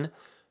in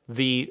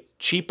the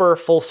cheaper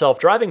full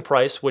self-driving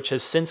price, which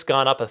has since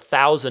gone up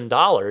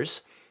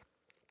 $1,000.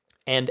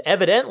 And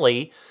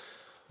evidently,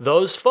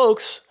 those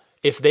folks,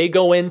 if they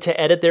go in to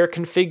edit their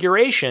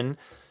configuration,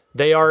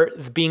 they are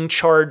being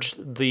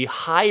charged the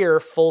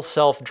higher full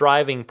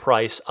self-driving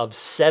price of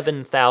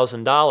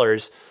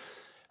 $7,000.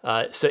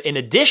 So in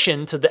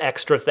addition to the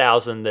extra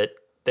 $1,000 that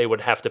they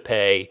would have to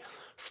pay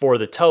for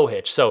the tow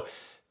hitch. So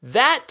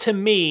that to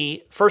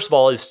me, first of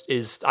all,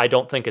 is I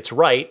don't think it's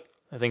right.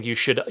 I think you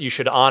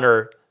should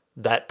honor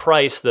that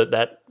price,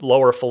 that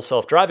lower full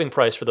self-driving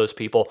price for those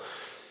people.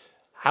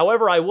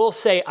 However, I will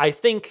say, I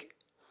think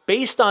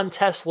based on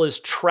Tesla's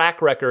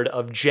track record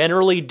of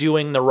generally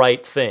doing the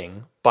right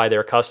thing by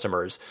their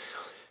customers,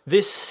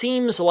 this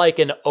seems like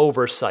an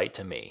oversight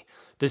to me.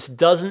 This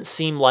doesn't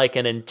seem like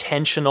an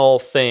intentional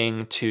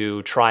thing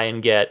to try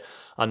and get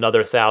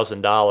another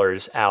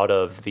 $1,000 out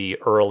of the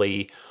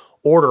early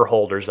order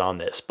holders on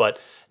this. But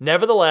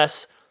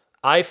nevertheless,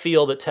 I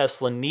feel that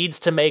Tesla needs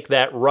to make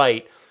that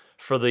right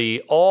for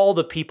all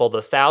the people,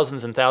 the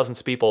thousands and thousands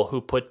of people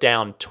who put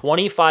down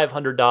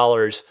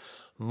 $2,500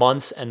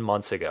 months and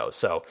months ago.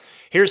 So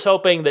here's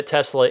hoping that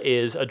Tesla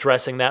is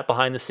addressing that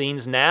behind the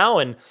scenes now,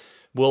 and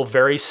we'll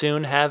very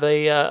soon have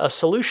a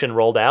solution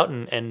rolled out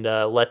and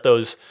let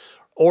those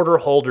order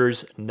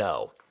holders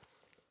know.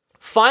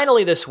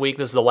 Finally this week,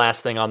 this is the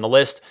last thing on the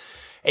list,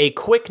 a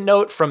quick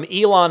note from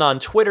Elon on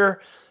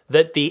Twitter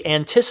that the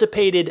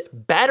anticipated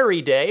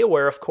Battery Day,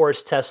 where of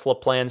course Tesla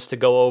plans to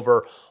go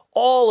over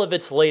all of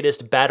its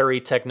latest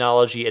battery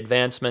technology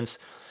advancements,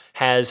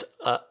 has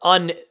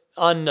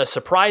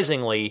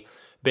unsurprisingly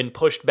been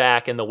pushed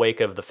back in the wake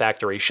of the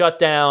factory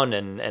shutdown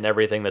and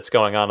everything that's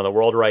going on in the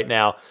world right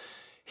now.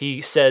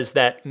 He says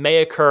that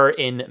may occur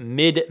in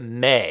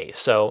mid-May,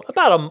 so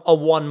about a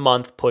 1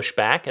 month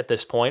pushback at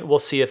this point. We'll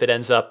see if it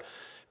ends up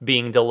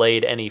being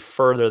delayed any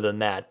further than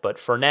that. But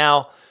for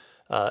now,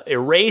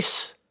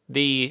 erase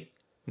the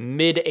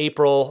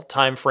mid-April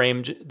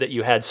timeframe that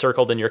you had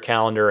circled in your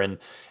calendar, and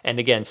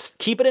again,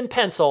 keep it in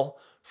pencil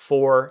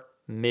for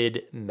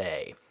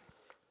mid-May.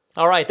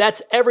 All right,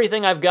 that's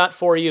everything I've got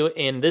for you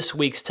in this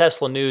week's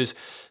Tesla news.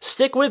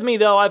 Stick with me,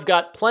 though. I've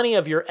got plenty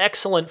of your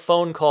excellent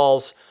phone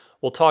calls.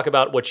 We'll talk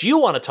about what you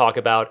want to talk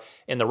about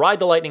in the Ride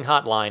the Lightning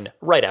hotline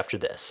right after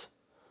this.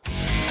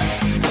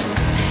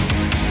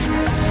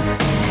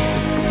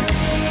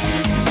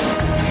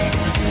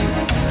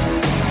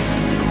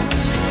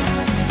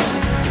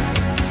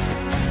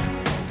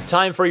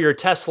 Time for your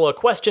Tesla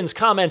questions,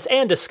 comments,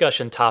 and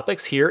discussion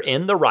topics here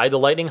in the Ride the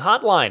Lightning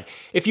hotline.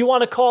 If you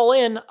want to call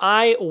in,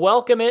 I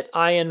welcome it.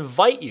 I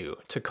invite you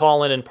to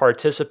call in and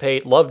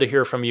participate. Love to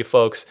hear from you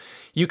folks.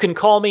 You can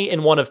call me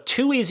in one of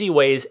two easy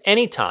ways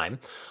anytime.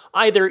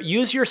 Either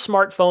use your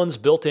smartphone's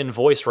built-in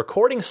voice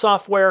recording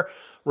software,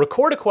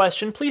 record a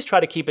question, please try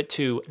to keep it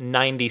to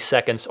 90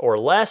 seconds or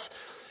less,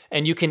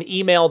 and you can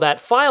email that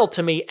file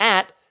to me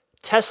at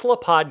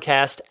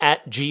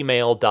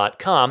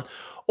teslapodcast@gmail.com.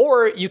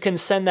 Or you can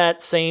send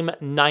that same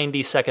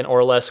 90-second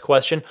or less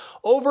question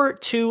over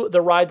to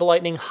the Ride the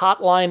Lightning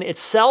hotline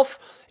itself.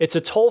 It's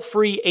a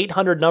toll-free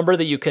 800 number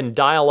that you can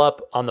dial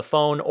up on the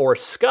phone or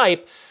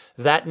Skype.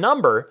 That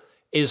number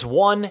is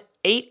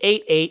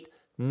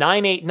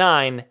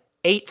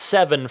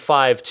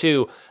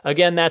 1-888-989-8752.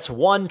 Again, that's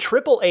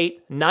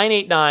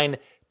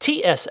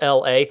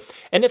 1-888-989-TSLA.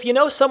 And if you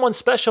know someone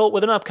special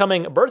with an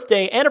upcoming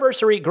birthday,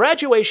 anniversary,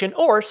 graduation,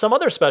 or some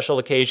other special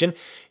occasion,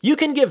 you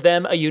can give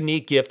them a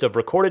unique gift of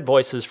recorded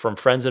voices from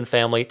friends and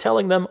family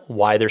telling them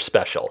why they're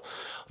special.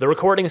 The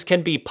recordings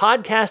can be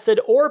podcasted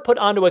or put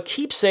onto a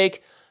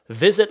keepsake.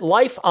 Visit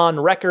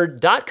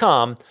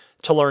lifeonrecord.com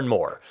to learn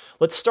more.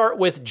 Let's start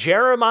with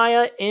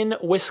Jeremiah in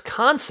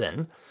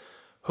Wisconsin,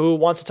 who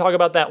wants to talk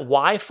about that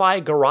Wi-Fi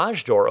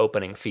garage door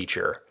opening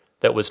feature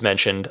that was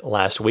mentioned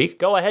last week.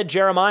 Go ahead,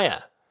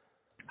 Jeremiah.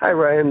 Hi,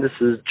 Ryan. This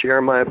is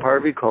Jeremiah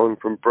Parvey calling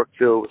from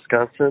Brookfield,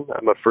 Wisconsin.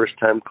 I'm a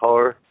first-time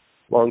caller,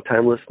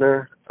 long-time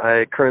listener.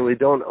 I currently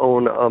don't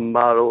own a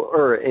model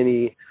or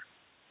any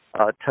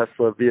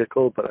Tesla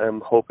vehicle, but I'm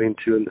hoping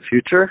to in the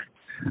future.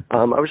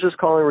 I was just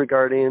calling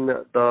regarding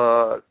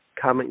the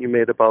comment you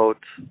made about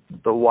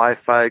the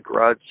Wi-Fi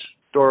garage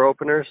door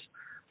openers.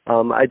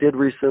 I did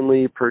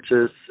recently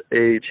purchase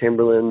a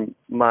Chamberlain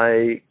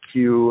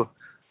MyQ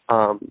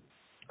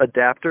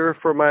adapter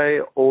for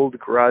my old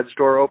garage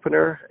door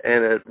opener,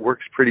 and it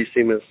works pretty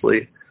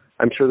seamlessly.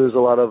 I'm sure there's a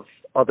lot of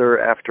other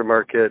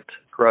aftermarket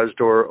garage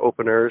door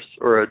openers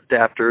or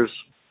adapters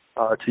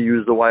to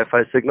use the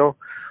Wi-Fi signal,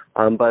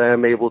 but I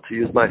am able to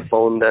use my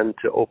phone then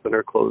to open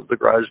or close the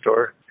garage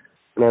door.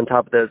 And on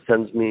top of that, it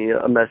sends me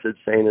a message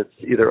saying it's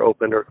either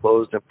open or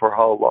closed and for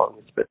how long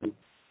it's been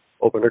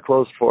open or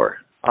closed for.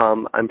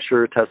 I'm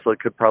sure Tesla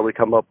could probably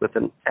come up with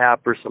an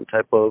app or some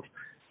type of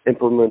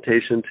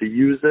implementation to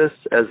use this,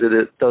 as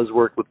it does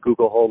work with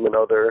Google Home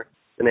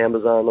and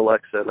Amazon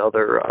Alexa and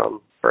other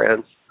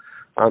brands.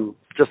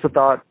 Just a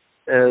thought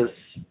as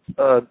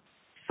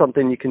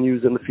something you can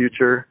use in the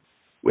future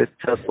with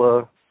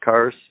Tesla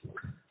cars.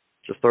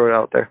 Just throw it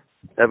out there.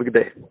 Have a good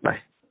day. Bye.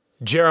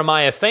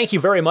 Jeremiah, thank you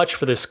very much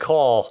for this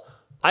call.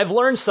 I've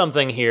learned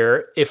something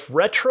here. If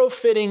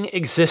retrofitting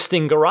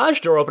existing garage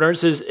door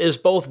openers is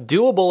both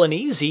doable and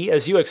easy,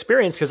 as you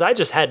experienced, because I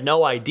just had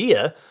no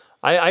idea.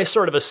 I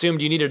sort of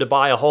assumed you needed to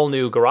buy a whole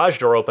new garage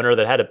door opener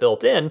that had it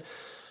built in,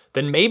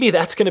 then maybe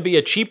that's going to be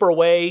a cheaper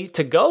way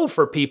to go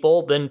for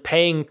people than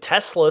paying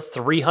Tesla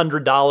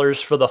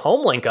 $300 for the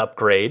HomeLink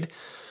upgrade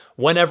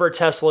whenever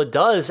Tesla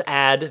does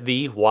add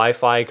the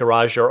Wi-Fi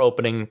garage door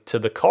opening to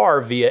the car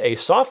via a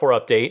software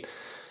update.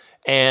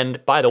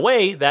 And by the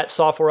way, that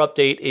software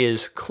update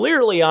is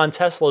clearly on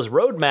Tesla's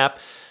roadmap.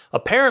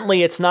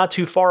 Apparently, it's not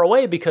too far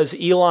away because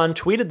Elon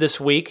tweeted this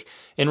week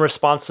in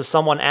response to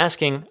someone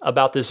asking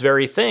about this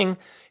very thing.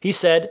 He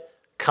said,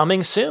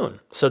 coming soon.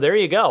 So there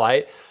you go.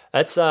 I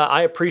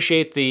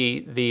appreciate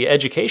the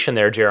education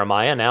there,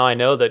 Jeremiah. Now I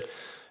know that it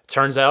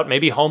turns out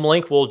maybe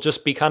HomeLink will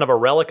just be kind of a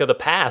relic of the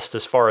past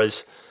as far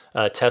as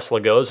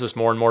Tesla goes, as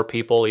more and more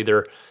people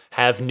either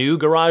have new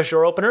garage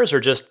door openers or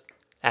just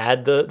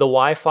add the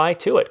Wi-Fi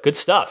to it. Good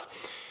stuff.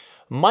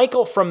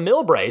 Michael from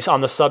Millbrae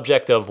on the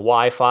subject of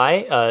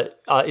Wi-Fi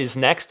is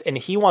next, and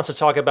he wants to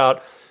talk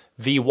about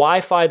the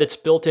Wi-Fi that's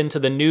built into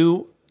the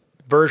new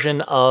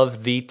version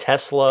of the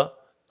Tesla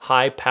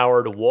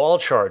high-powered wall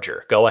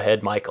charger. Go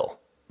ahead, Michael.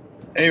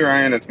 Hey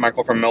Ryan, it's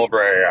Michael from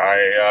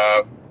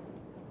Millbrae.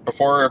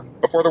 Before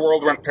the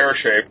world went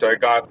pear-shaped, I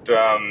got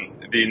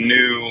the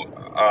new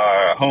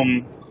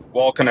home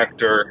wall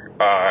connector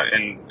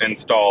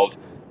installed,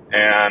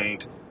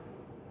 and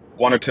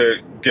wanted to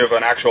give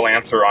an actual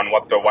answer on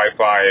what the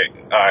Wi-Fi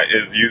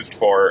is used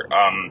for.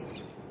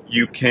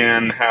 You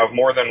can have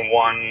more than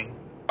one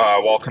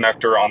wall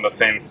connector on the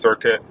same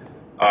circuit,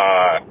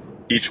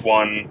 each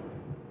one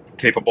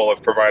capable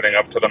of providing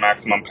up to the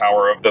maximum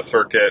power of the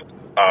circuit,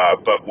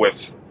 but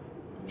with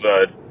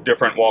the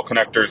different wall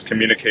connectors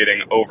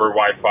communicating over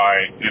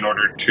Wi-Fi in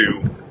order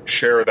to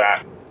share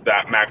that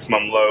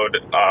maximum load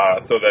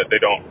so that they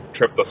don't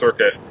trip the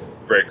circuit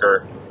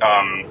breaker.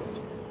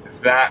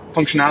 That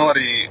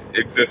functionality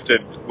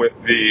existed with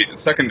the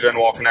second-gen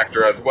wall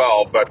connector as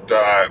well, but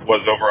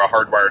was over a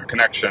hardwired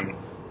connection.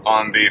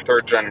 On the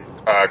third-gen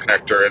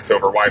connector, it's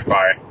over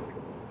Wi-Fi.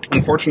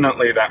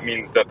 Unfortunately, that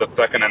means that the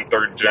second and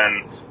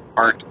third-gen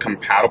aren't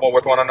compatible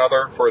with one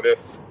another for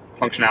this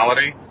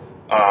functionality.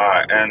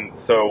 And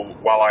so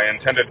while I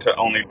intended to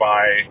only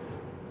buy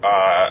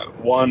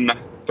one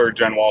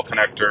third-gen wall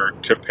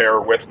connector to pair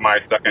with my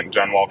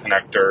second-gen wall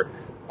connector,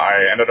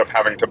 I ended up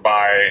having to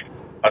buy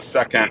a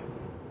second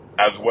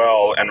as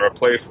well and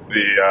replace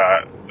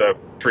the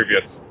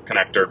previous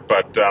connector.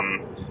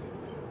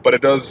 But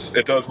it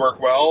does work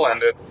well,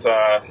 and it's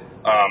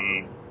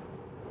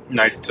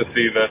nice to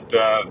see that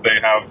they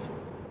have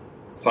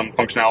some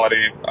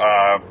functionality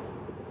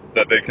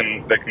that they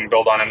can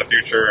build on in the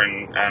future,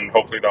 and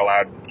hopefully they'll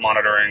add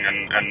monitoring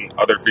and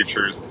other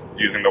features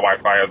using the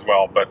Wi-Fi as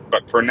well.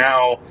 But for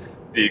now,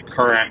 the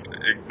current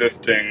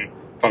existing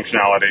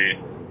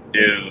functionality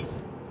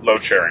is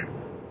load sharing.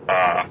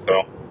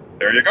 So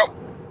there you go.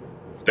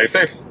 Stay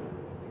safe.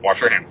 Wash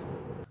your hands.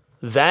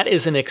 That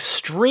is an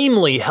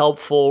extremely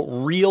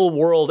helpful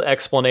real-world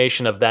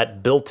explanation of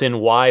that built-in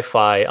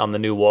Wi-Fi on the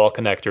new wall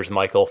connectors,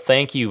 Michael.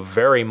 Thank you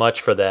very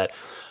much for that.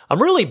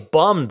 I'm really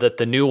bummed that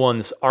the new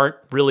ones aren't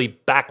really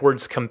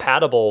backwards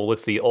compatible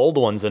with the old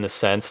ones in a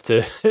sense,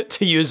 to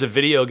use a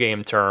video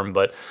game term,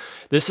 but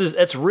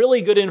that's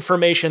really good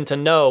information to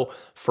know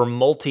for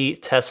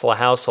multi-Tesla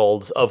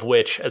households, of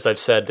which, as I've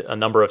said a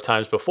number of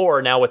times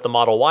before, now with the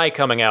Model Y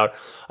coming out,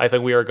 I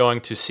think we are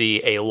going to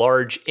see a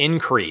large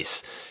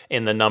increase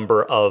in the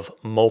number of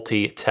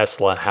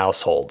multi-Tesla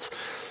households.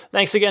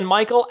 Thanks again,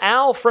 Michael.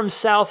 Al from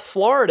South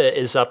Florida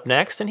is up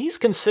next, and he's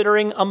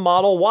considering a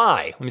Model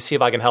Y. Let me see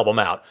if I can help him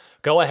out.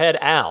 Go ahead,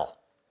 Al.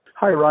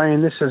 Hi,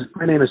 Ryan.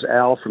 My name is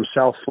Al from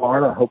South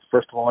Florida. I hope,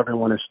 first of all,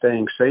 everyone is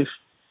staying safe.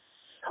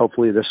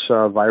 Hopefully this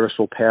virus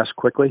will pass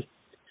quickly.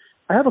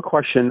 I have a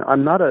question.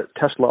 I'm not a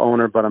Tesla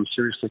owner, but I'm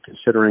seriously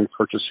considering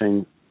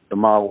purchasing the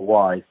Model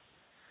Y.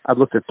 I've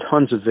looked at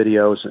tons of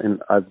videos,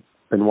 and I've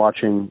been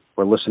watching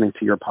or listening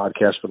to your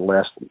podcast for the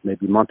last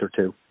maybe month or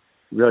two.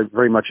 Really,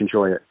 very much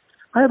enjoy it.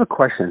 I have a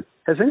question.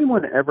 Has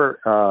anyone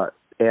ever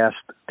asked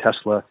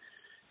Tesla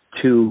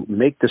to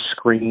make the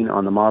screen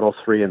on the Model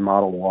 3 and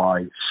Model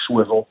Y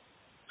swivel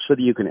so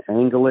that you can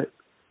angle it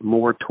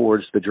more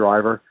towards the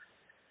driver?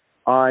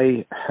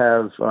 I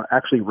have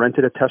actually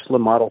rented a Tesla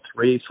Model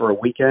 3 for a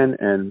weekend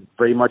and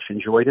very much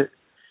enjoyed it.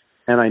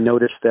 And I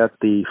noticed that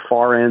the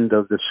far end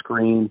of the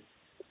screen,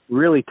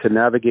 really to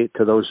navigate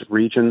to those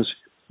regions,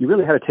 you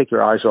really had to take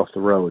your eyes off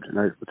the road. And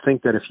I would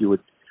think that if you would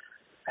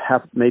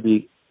have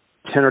maybe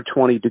 10 or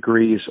 20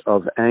 degrees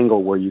of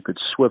angle where you could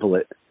swivel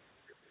it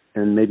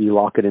and maybe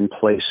lock it in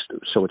place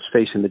so it's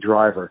facing the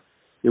driver,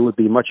 it would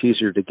be much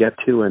easier to get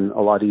to and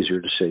a lot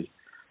easier to see.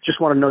 Just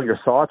want to know your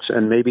thoughts,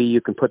 and maybe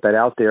you can put that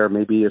out there,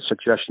 maybe a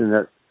suggestion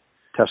that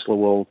Tesla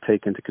will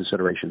take into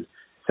consideration.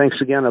 Thanks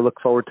again. I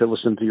look forward to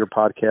listening to your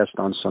podcast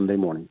on Sunday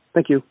morning.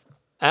 Thank you.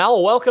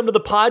 Al, welcome to the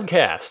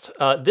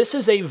podcast. This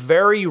is a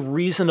very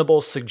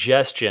reasonable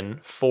suggestion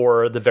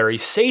for the very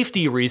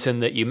safety reason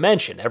that you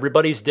mentioned.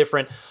 Everybody's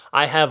different.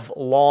 I have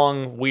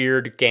long,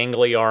 weird,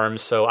 gangly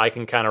arms, so I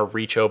can kind of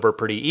reach over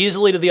pretty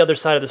easily to the other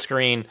side of the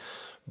screen,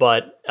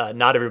 but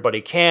not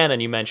everybody can,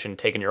 and you mentioned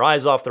taking your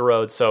eyes off the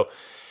road. So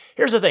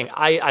here's the thing.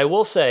 I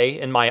will say,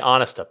 in my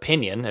honest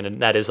opinion,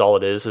 and that is all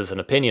it is an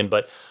opinion,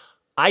 but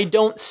I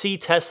don't see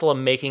Tesla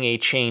making a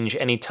change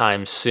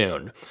anytime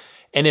soon.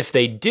 And if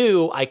they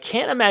do, I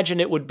can't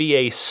imagine it would be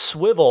a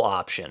swivel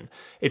option.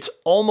 It's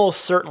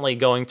almost certainly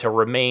going to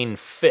remain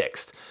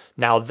fixed.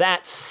 Now,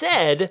 that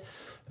said,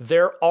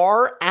 there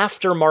are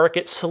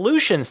aftermarket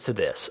solutions to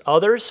this.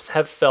 Others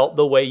have felt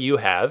the way you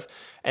have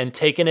and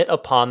taken it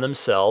upon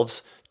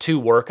themselves to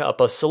work up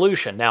a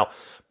solution. Now,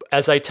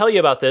 as I tell you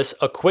about this,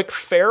 a quick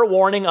fair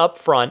warning up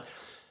front.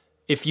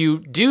 If you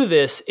do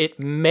this, it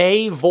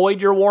may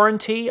void your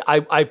warranty.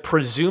 I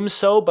presume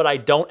so, but I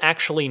don't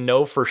actually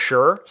know for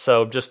sure.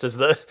 So just as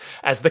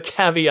the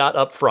caveat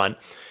up front.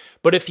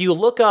 But if you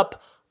look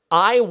up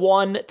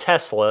I1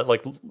 Tesla,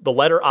 like the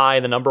letter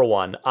I, the number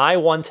 1,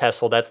 I1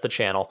 Tesla, that's the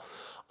channel.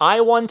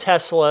 I1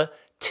 Tesla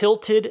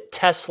tilted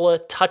Tesla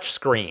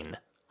touchscreen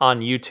on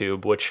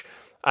YouTube, which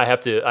I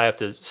have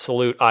to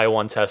salute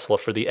I1 Tesla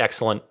for the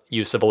excellent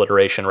use of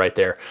alliteration right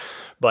there.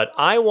 But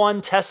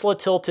I1 Tesla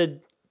tilted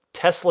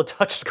Tesla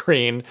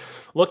touchscreen,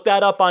 look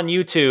that up on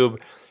YouTube.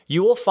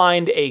 You will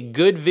find a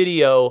good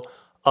video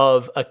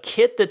of a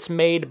kit that's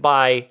made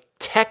by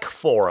Tech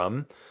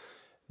Forum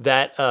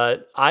that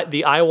the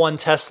I1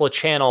 Tesla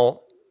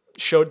channel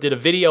did a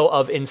video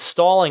of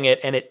installing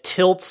it, and it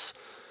tilts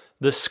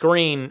the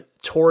screen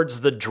towards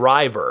the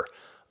driver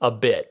a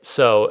bit.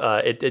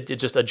 So it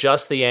just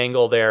adjusts the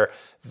angle there.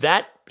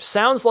 That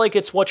sounds like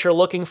it's what you're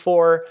looking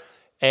for.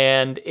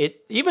 And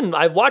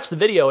I watched the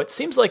video, it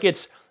seems like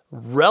it's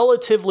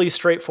relatively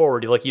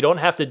straightforward. Like, you don't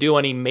have to do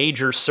any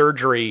major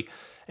surgery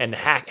and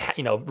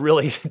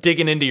really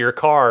digging into your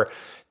car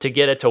to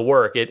get it to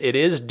work. It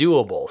is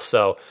doable.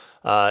 So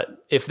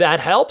if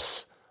that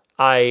helps,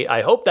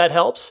 I hope that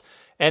helps.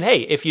 And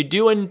hey, if you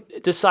do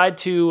decide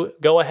to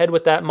go ahead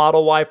with that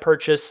Model Y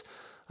purchase,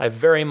 I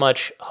very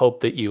much hope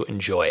that you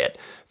enjoy it.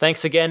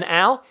 Thanks again,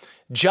 Al.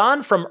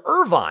 John from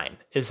Irvine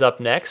is up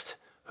next,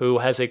 who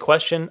has a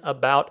question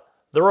about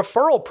the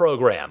referral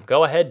program.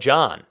 Go ahead,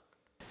 John.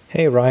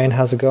 Hey Ryan,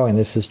 how's it going?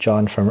 This is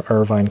John from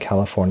Irvine,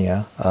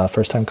 California.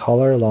 First-time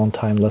caller,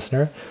 long-time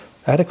listener.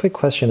 I had a quick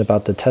question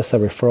about the Tesla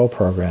referral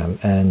program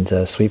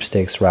and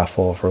sweepstakes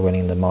raffle for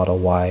winning the Model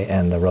Y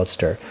and the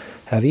Roadster.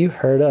 Have you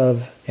heard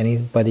of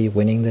anybody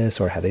winning this,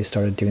 or have they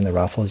started doing the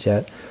raffles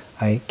yet?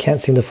 I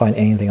can't seem to find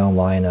anything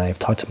online, and I've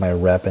talked to my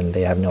rep, and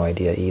they have no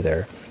idea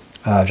either.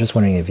 I was just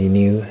wondering if you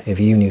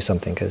knew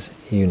something, because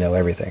you know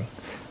everything.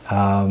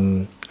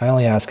 I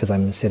only ask because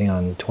I'm sitting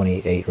on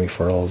 28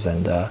 referrals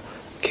and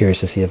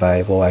curious to see if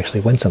I will actually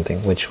win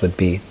something, which would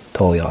be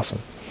totally awesome.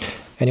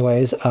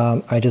 Anyways,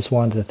 I just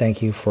wanted to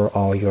thank you for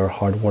all your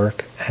hard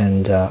work,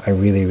 and I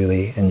really,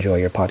 really enjoy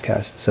your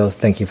podcast. So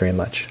thank you very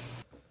much.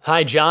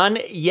 Hi, John.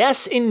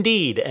 Yes,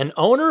 indeed. An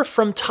owner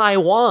from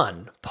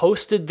Taiwan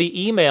posted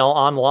the email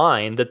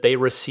online that they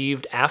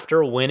received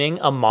after winning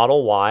a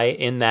Model Y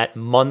in that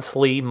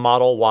monthly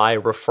Model Y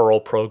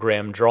referral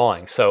program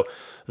drawing. So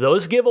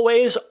those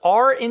giveaways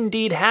are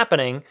indeed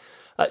happening.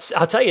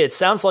 I'll tell you, it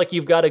sounds like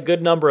you've got a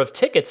good number of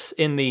tickets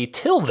in the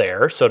till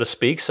there, so to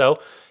speak. So,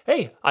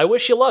 hey, I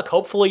wish you luck.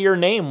 Hopefully your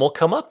name will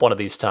come up one of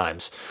these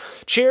times.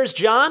 Cheers,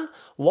 John.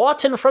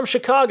 Lawton from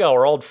Chicago,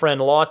 our old friend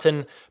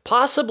Lawton,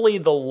 possibly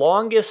the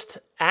longest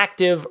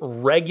active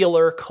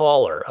regular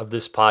caller of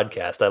this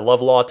podcast. I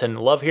love Lawton,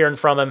 love hearing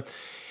from him.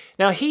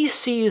 Now, he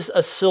sees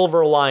a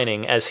silver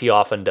lining, as he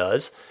often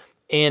does,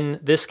 in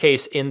this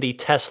case, in the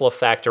Tesla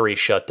factory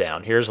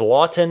shutdown. Here's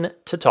Lawton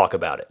to talk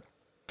about it.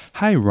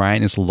 Hi,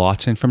 Ryan. It's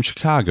Lawton from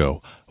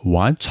Chicago. I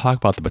want to talk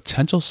about the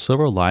potential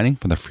silver lining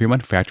from the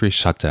Fremont factory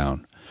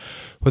shutdown.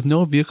 With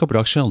no vehicle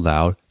production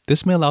allowed,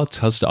 this may allow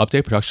Tesla to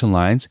update production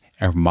lines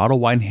and for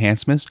Model Y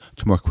enhancements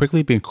to more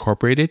quickly be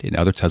incorporated in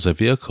other Tesla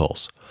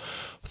vehicles.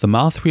 With the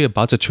Model 3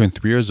 about to turn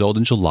 3 years old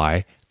in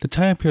July, the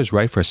time appears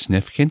right for a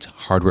significant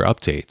hardware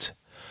update.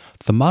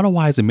 The Model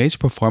Y has amazing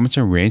performance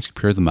and range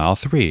compared to the Model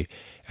 3,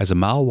 as the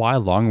Model Y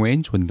long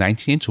range with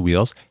 19-inch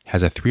wheels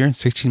has a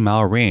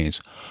 316-mile range,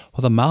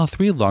 while the Model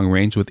 3 long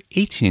range with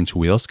 18-inch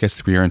wheels gets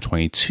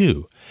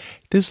 322.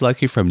 This is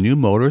likely from new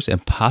motors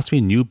and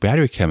possibly new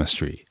battery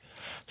chemistry.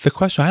 The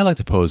question I'd like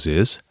to pose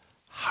is,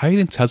 how do you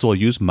think Tesla will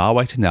use Model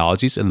Y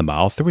technologies in the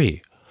Model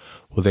 3?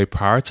 Will they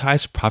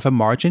prioritize profit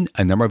margin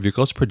and number of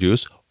vehicles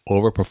produced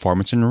over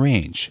performance and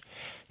range?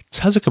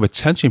 Tesla could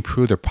potentially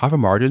improve their profit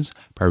margins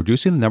by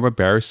reducing the number of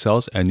battery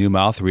cells in a new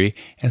Model 3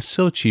 and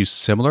still achieve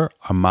similar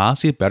or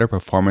modestly better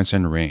performance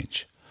and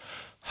range.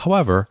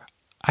 However,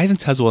 I think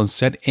Tesla will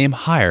instead aim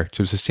higher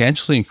to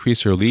substantially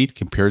increase their lead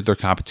compared to their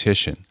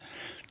competition.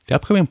 The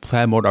upcoming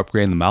planned motor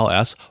upgrade in the Model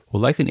S will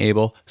likely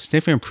enable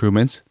significant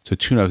improvements to a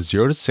tune of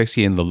 0 to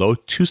 60 in the low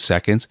 2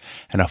 seconds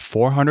and a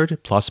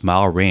 400 plus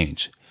mile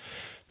range.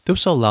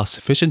 This will allow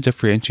sufficient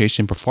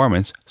differentiation in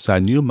performance so that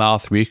a new Model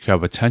 3 could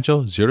have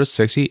potential 0 to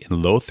 60 in the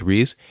low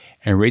 3s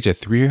and range of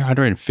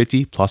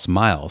 350 plus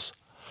miles.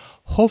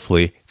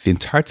 Hopefully, the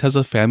entire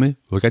Tesla family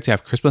will get to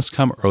have Christmas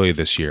come early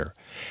this year.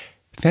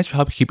 Thanks for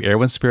helping keep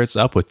everyone's spirits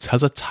up with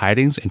Tesla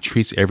tidings and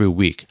treats every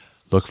week.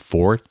 Look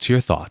forward to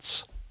your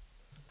thoughts.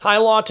 Hi,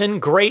 Lawton.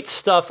 Great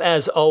stuff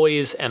as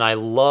always, and I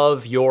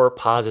love your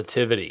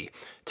positivity.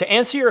 To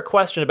answer your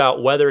question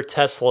about whether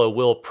Tesla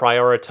will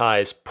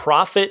prioritize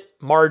profit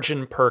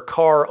margin per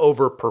car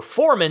over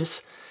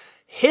performance,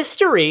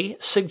 history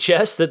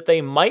suggests that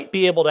they might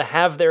be able to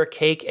have their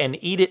cake and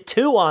eat it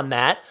too on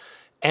that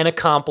and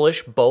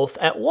accomplish both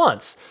at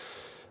once.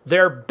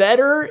 Their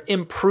better,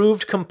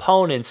 improved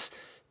components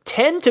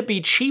tend to be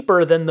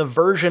cheaper than the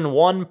version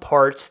 1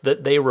 parts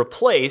that they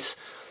replace.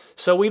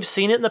 So we've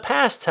seen it in the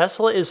past.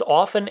 Tesla is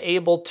often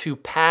able to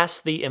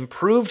pass the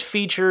improved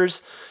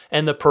features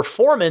and the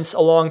performance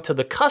along to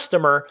the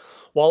customer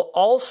while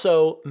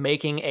also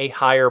making a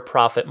higher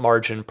profit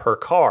margin per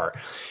car.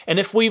 And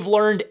if we've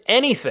learned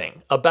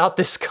anything about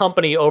this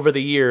company over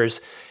the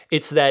years,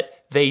 it's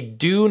that they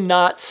do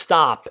not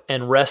stop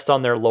and rest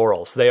on their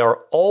laurels. They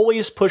are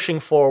always pushing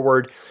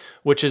forward,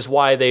 which is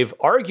why they've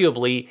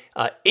arguably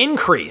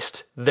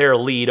increased their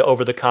lead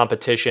over the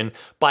competition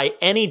by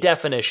any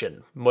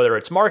definition, whether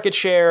it's market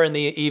share in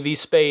the EV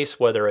space,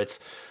 whether it's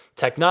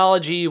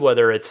technology,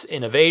 whether it's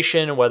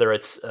innovation, whether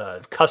it's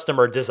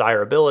customer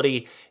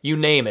desirability, you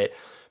name it.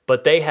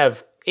 But they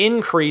have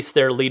increased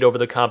their lead over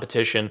the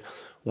competition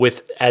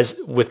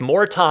with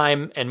more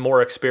time and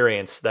more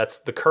experience.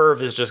 The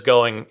curve is just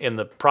going in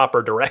the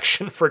proper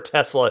direction for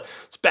Tesla.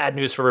 It's bad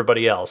news for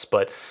everybody else.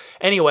 But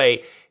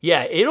anyway,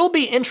 yeah, it'll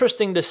be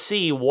interesting to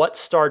see what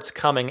starts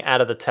coming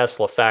out of the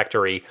Tesla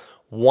factory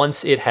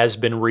once it has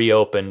been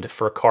reopened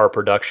for car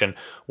production,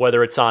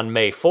 whether it's on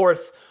May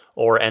 4th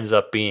or ends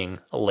up being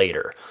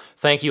later.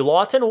 Thank you,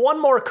 Lawton.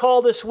 One more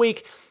call this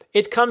week.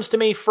 It comes to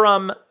me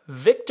from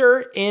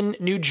Victor in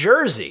New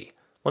Jersey.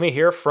 Let me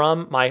hear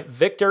from my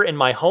Victor in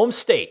my home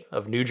state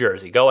of New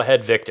Jersey. Go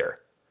ahead, Victor.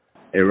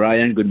 Hey,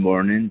 Ryan. Good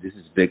morning. This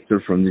is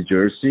Victor from New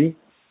Jersey.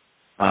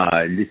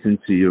 I listen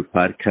to your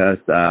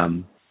podcast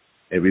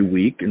every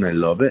week, and I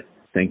love it.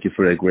 Thank you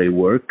for the great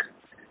work.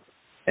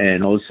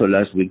 And also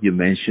last week you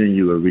mentioned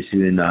you were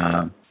receiving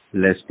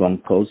less phone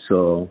calls,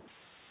 so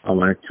I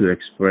wanted to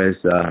express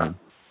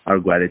our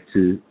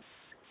gratitude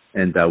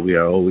and that we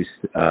are always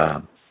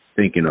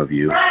thinking of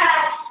you.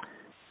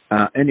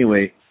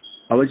 Anyway,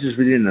 I was just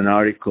reading an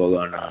article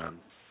on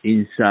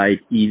Inside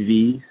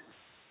EVs,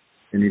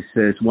 and it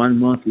says 1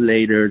 month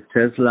later,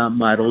 Tesla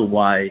Model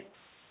Y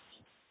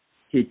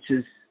hitch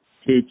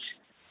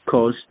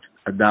cost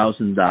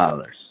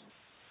 $1,000.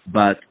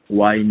 But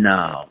why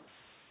now?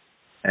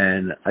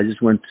 And I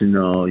just want to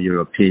know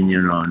your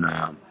opinion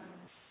on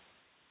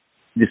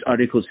this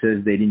article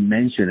says they didn't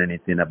mention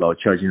anything about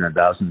charging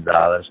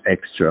 $1,000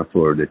 extra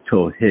for the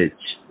tow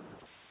hitch.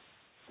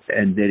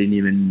 And they didn't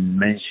even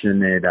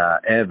mention it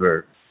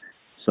ever.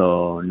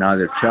 So now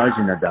they're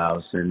charging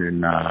 $1,000,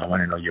 and I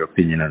want to know your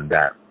opinion on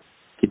that.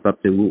 Keep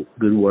up the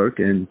good work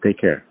and take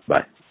care.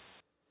 Bye.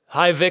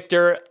 Hi,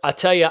 Victor. I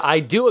tell you, I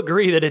do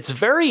agree that it's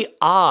very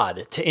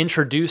odd to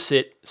introduce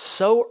it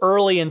so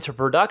early into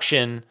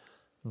production,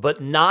 but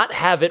not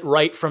have it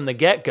right from the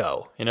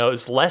get-go. You know,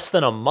 it's less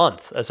than a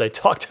month, as I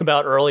talked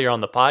about earlier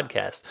on the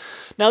podcast.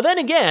 Now, then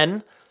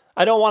again,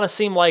 I don't want to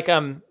seem like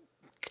I'm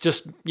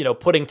just,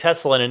 putting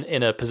Tesla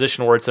in a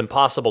position where it's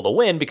impossible to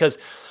win, because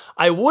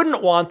I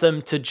wouldn't want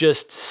them to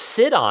just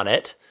sit on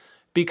it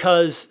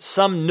because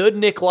some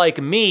nudnik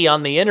like me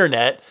on the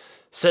internet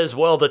says,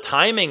 well, the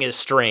timing is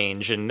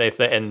strange, and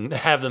and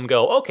have them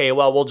go, okay,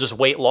 well, we'll just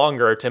wait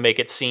longer to make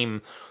it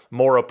seem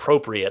more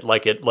appropriate,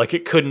 like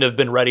it couldn't have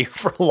been ready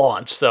for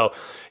launch. So,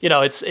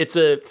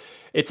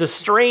 it's a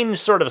strange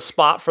sort of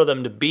spot for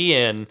them to be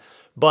in,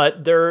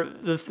 but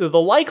the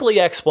likely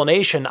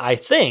explanation, I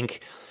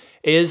think,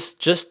 is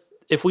just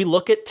if we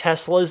look at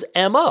Tesla's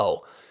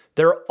MO.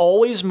 They're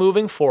always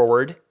moving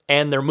forward,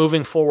 and they're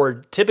moving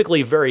forward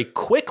typically very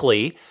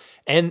quickly,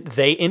 and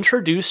they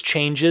introduce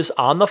changes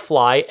on the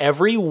fly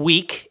every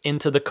week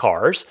into the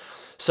cars.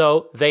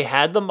 So they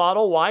had the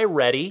Model Y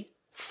ready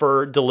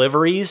for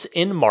deliveries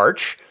in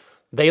March.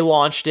 They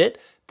launched it.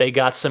 They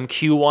got some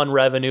Q1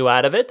 revenue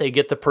out of it. They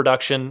get the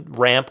production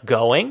ramp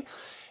going.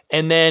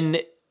 And then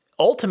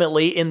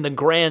ultimately, in the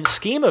grand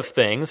scheme of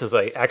things, as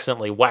I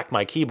accidentally whacked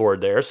my keyboard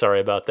there, sorry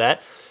about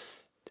that.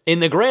 In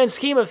the grand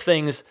scheme of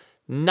things,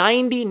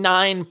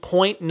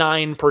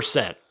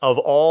 99.9% of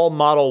all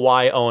Model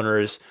Y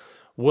owners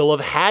will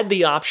have had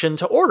the option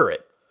to order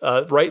it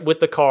right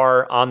with the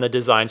car on the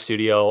Design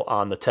Studio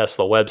on the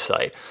Tesla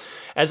website.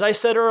 As I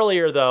said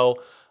earlier,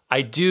 though,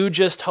 I do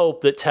just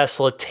hope that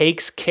Tesla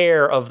takes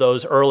care of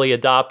those early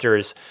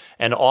adopters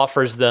and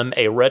offers them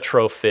a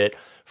retrofit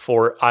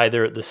for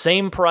either the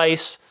same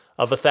price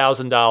of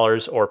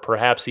 $1,000 or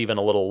perhaps even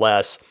a little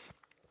less.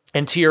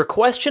 And to your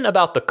question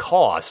about the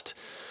cost,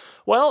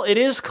 well, it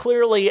is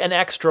clearly an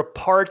extra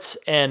parts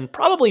and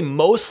probably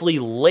mostly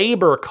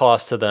labor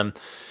cost to them.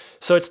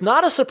 So it's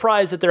not a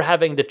surprise that they're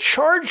having to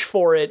charge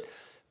for it.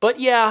 But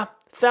yeah,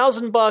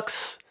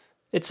 $1,000.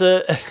 It's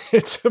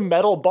a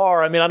metal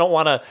bar. I mean, I don't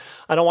want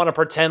to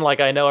pretend like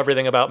I know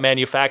everything about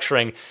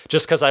manufacturing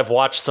just because I've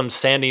watched some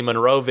Sandy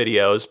Munro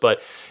videos.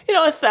 But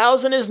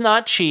 $1,000 is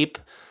not cheap.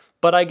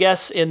 But I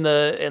guess in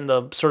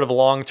the sort of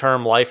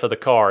long-term life of the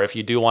car, if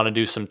you do want to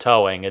do some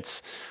towing,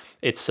 it's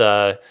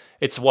the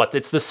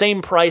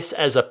same price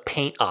as a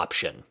paint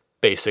option,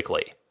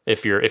 basically.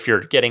 If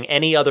you're getting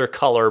any other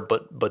color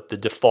but the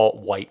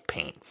default white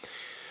paint.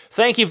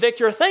 Thank you,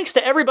 Victor. Thanks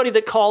to everybody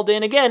that called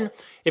in. Again,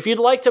 if you'd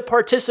like to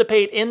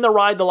participate in the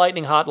Ride the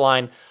Lightning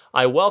hotline,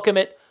 I welcome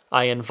it.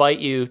 I invite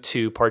you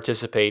to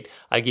participate.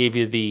 I gave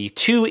you the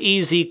 2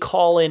 easy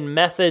call-in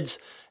methods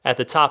at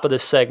the top of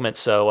this segment,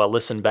 so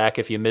listen back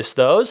if you missed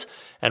those,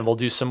 and we'll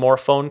do some more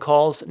phone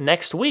calls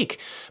next week.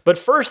 But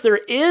first,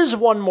 there is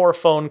one more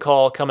phone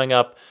call coming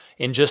up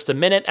in just a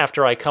minute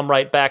after I come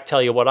right back,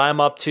 tell you what I'm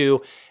up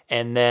to,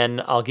 and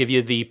then I'll give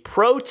you the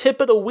pro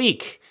tip of the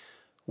week,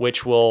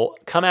 which will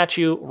come at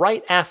you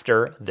right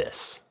after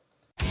this.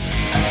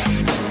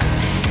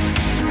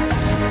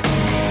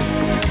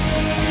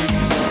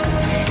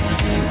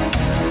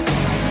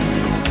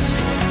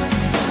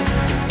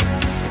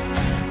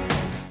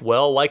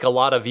 Well, like a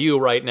lot of you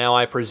right now,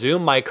 I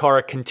presume, my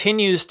car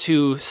continues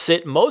to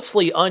sit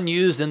mostly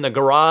unused in the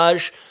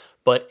garage,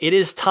 but it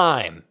is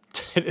time.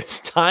 It is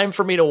time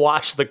for me to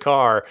wash the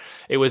car.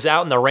 It was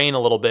out in the rain a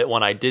little bit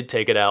when I did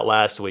take it out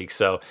last week,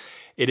 so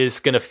it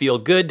is going to feel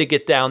good to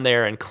get down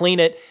there and clean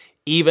it,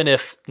 even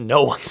if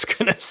no one's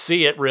going to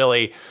see it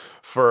really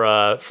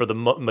for the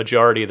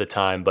majority of the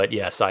time. But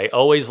yes, I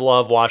always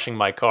love washing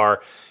my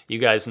car. You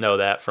guys know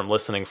that from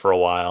listening for a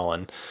while,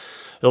 and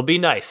it'll be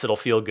nice. It'll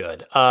feel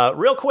good.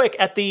 Real quick,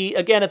 at the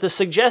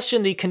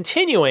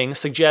continuing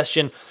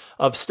suggestion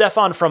of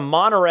Stefan from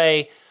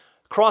Monterey,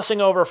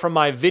 crossing over from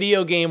my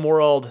video game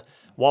world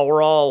while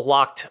we're all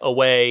locked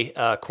away,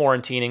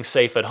 quarantining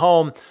safe at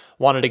home,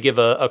 wanted to give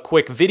a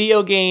quick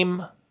video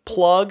game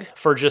plug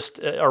for just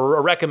a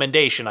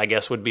recommendation, I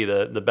guess would be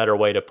the better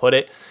way to put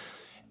it.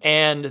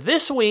 And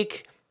this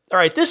week, all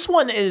right, this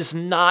one is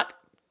not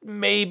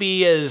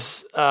maybe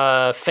as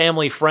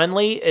family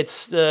friendly.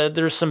 It's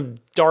there's some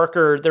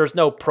darker. There's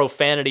no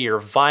profanity or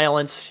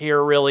violence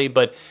here really,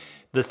 but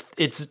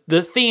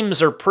the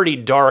themes are pretty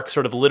dark,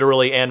 sort of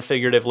literally and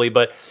figuratively.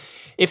 But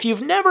if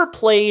you've never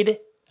played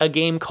a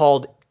game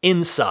called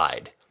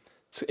Inside,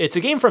 it's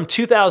a game from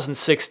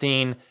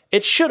 2016.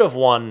 It should have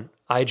won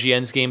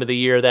IGN's Game of the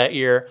Year that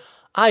year.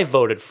 I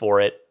voted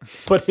for it,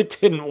 but it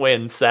didn't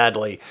win,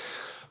 sadly.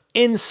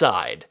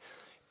 Inside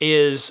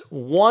is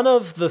one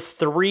of the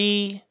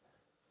three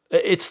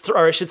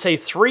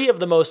of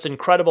the most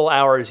incredible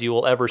hours you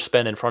will ever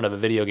spend in front of a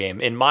video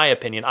game. In my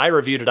opinion, I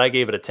reviewed it, I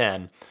gave it a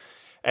 10.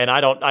 And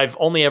I've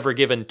only ever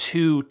given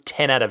 2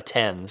 10 out of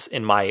 10s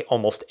in my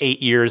almost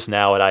 8 years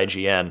now at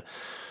IGN.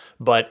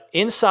 But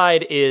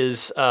Inside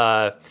is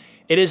it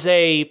is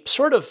a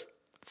sort of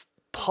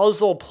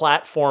puzzle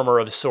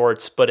platformer of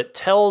sorts, but it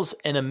tells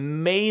an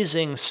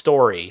amazing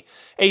story,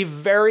 a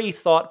very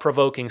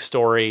thought-provoking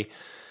story,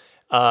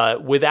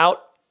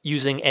 without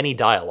using any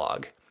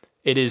dialogue.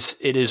 It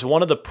is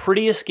one of the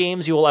prettiest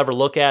games you will ever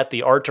look at.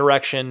 The art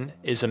direction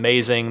is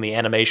amazing. The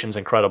animation's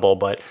incredible,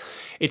 but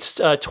it's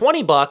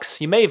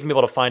 $20. You may even be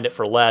able to find it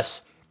for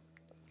less.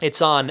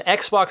 It's on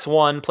Xbox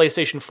One,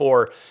 PlayStation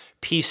 4,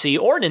 PC,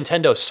 or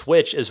Nintendo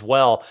Switch as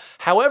well.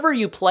 However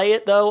you play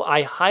it, though,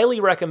 I highly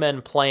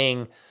recommend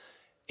playing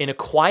in a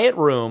quiet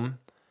room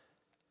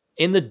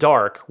in the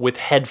dark with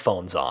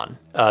headphones on.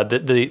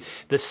 The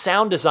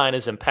sound design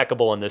is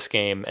impeccable in this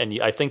game, and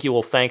I think you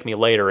will thank me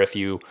later if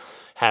you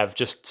have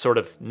just sort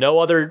of no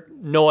other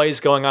noise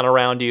going on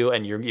around you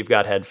and you've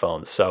got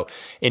headphones. So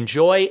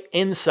enjoy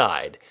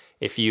Inside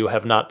if you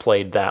have not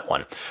played that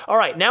one. All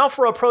right, now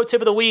for a pro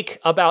tip of the week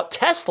about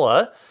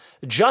Tesla.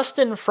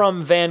 Justin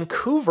from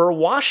Vancouver,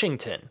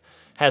 Washington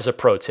has a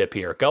pro tip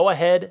here. Go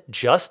ahead,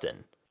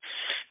 Justin.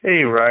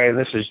 Hey, Ryan,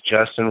 this is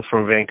Justin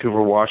from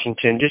Vancouver,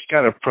 Washington. Just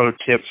got a pro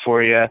tip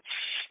for you.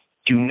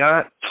 Do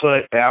not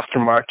put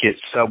aftermarket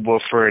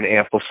subwoofer and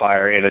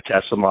amplifier in a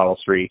Tesla Model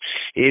 3.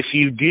 If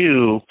you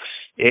do,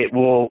 it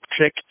will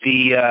trick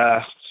the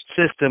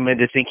system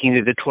into thinking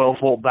that the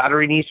 12-volt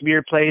battery needs to be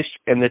replaced,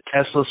 and the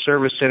Tesla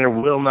Service Center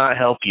will not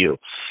help you.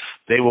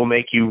 They will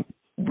make you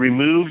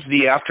remove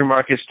the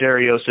aftermarket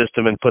stereo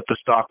system and put the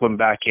stock one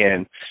back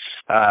in.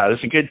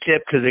 It's a good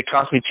tip because it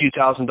cost me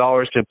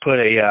 $2,000 to put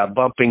a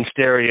bumping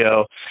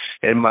stereo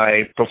in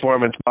my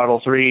Performance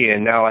Model 3,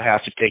 and now I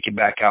have to take it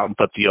back out and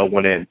put the old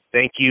one in.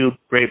 Thank you.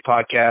 Great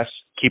podcast.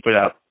 Keep it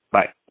up.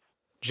 Bye.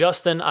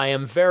 Justin, I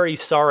am very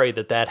sorry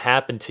that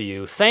happened to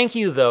you. Thank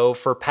you, though,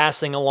 for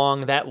passing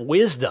along that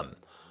wisdom.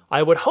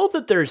 I would hope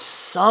that there's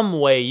some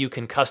way you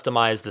can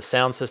customize the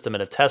sound system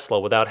in a Tesla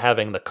without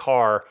having the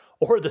car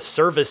or the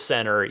service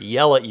center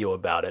yell at you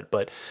about it.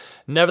 But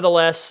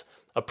nevertheless,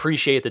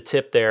 appreciate the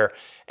tip there.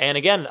 And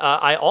again,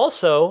 I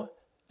also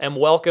am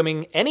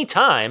welcoming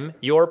anytime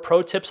your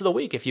pro tips of the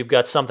week. If you've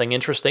got something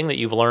interesting that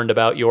you've learned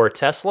about your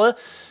Tesla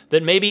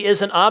that maybe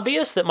isn't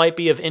obvious, that might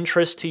be of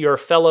interest to your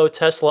fellow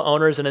Tesla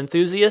owners and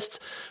enthusiasts,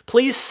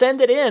 please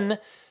send it in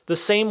the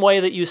same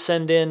way that you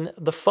send in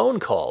the phone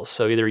calls.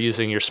 So either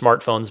using your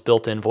smartphone's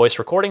built-in voice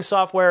recording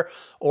software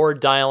or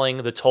dialing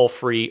the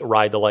toll-free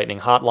Ride the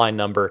Lightning hotline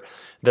number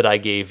that I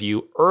gave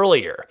you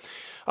earlier.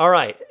 All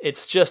right,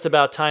 it's just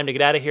about time to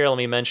get out of here. Let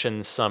me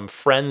mention some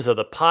friends of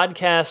the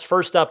podcast.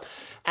 First up,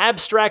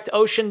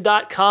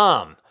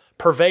 AbstractOcean.com,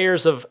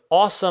 purveyors of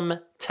awesome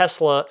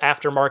Tesla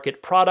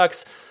aftermarket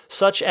products,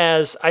 such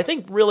as, I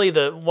think really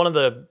one of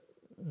the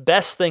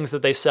best things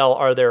that they sell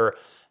are their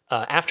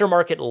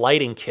aftermarket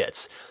lighting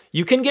kits.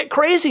 You can get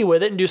crazy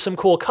with it and do some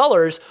cool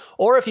colors,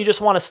 or if you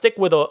just want to stick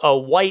with a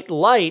white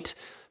light,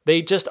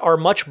 they just are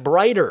much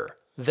brighter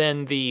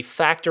than the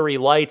factory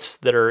lights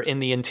that are in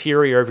the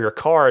interior of your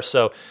car.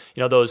 So,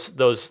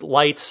 those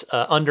lights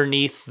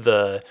underneath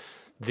the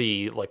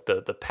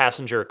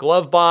passenger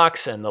glove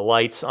box and the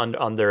lights on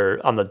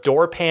the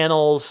door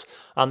panels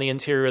on the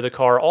interior of the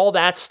car, all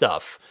that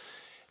stuff.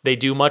 They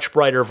do much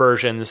brighter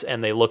versions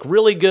and they look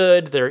really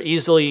good. They're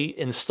easily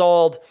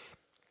installed.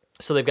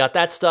 So they've got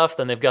that stuff.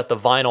 Then they've got the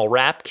vinyl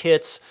wrap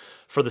kits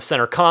for the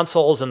center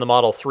consoles in the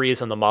Model 3s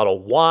and the Model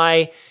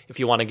Y. If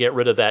you want to get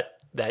rid of that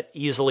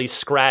easily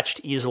scratched,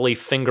 easily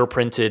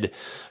fingerprinted,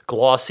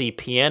 glossy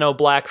piano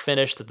black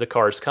finish that the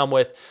cars come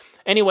with.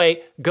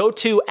 Anyway, go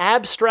to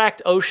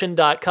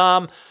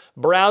abstractocean.com,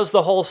 browse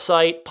the whole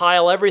site,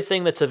 pile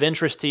everything that's of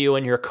interest to you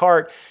in your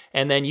cart,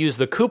 and then use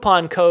the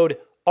coupon code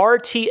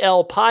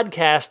RTL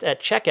Podcast at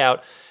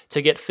checkout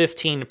to get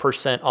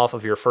 15% off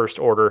of your first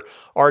order.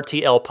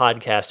 RTL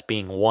Podcast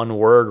being one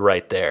word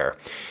right there.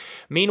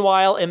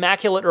 Meanwhile,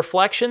 Immaculate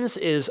Reflections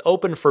is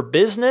open for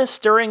business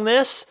during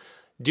this,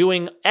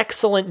 doing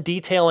excellent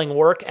detailing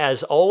work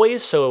as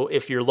always. So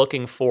if you're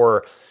looking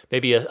for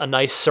maybe a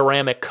nice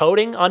ceramic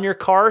coating on your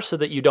car so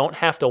that you don't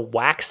have to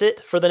wax it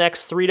for the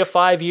next 3 to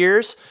 5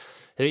 years,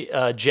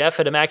 Jeff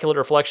at Immaculate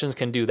Reflections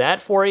can do that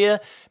for you.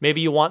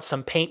 Maybe you want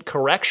some paint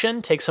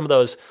correction, take some of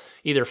those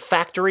either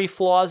factory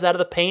flaws out of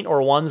the paint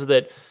or ones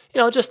that,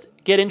 just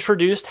get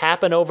introduced,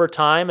 happen over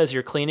time as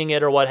you're cleaning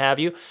it or what have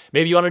you.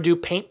 Maybe you want to do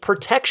paint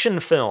protection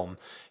film.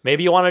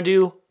 Maybe you want to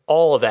do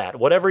all of that.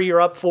 Whatever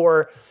you're up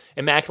for,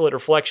 Immaculate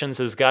Reflections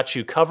has got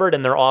you covered,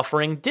 and they're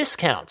offering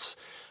discounts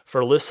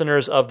for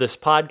listeners of this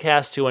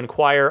podcast who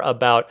inquire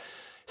about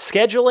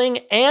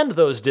scheduling and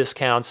those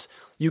discounts.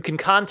 You can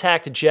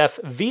contact Jeff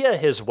via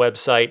his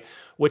website,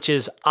 which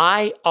is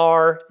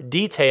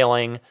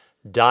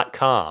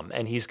irdetailing.com.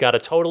 And he's got a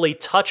totally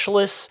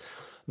touchless,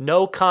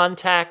 no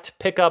contact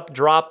pickup,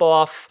 drop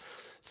off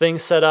thing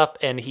set up.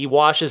 And he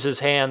washes his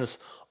hands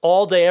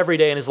all day, every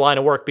day in his line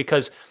of work,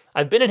 because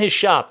I've been in his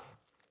shop.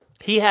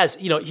 He has,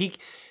 he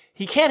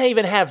can't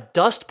even have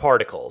dust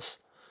particles,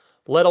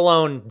 let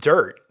alone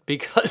dirt,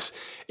 because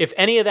if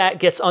any of that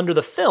gets under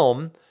the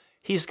film,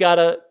 he's got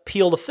to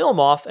peel the film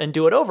off and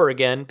do it over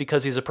again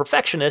because he's a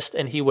perfectionist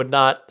and he would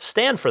not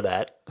stand for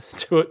that.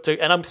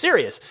 And I'm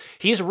serious.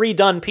 He's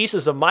redone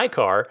pieces of my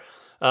car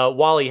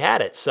while he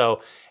had it.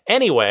 So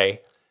anyway,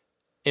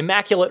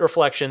 Immaculate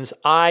Reflections,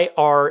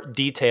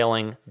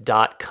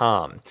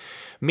 irdetailing.com.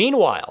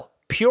 Meanwhile,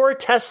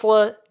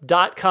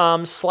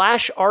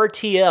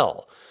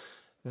 puretesla.com/RTL.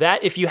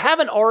 That if you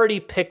haven't already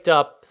picked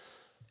up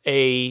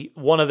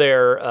one of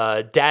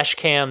their dash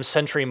cam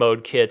Sentry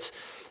Mode kits,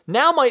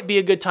 now might be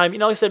a good time.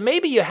 Like I said,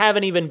 maybe you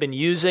haven't even been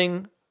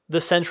using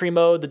the Sentry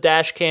Mode, the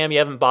dash cam. You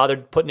haven't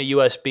bothered putting a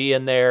USB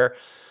in there.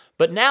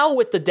 But now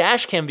with the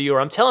dash cam viewer,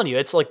 I'm telling you,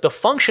 it's like the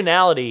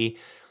functionality,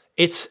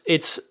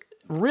 it's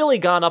really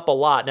gone up a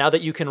lot now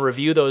that you can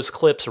review those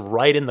clips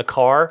right in the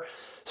car.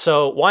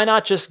 So why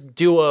not just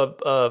do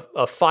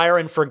a fire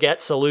and forget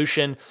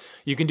solution?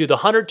 You can do the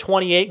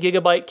 128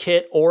 gigabyte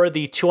kit or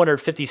the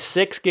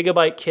 256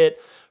 gigabyte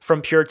kit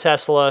from Pure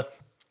Tesla.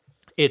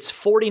 It's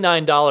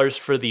 $49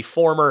 for the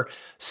former,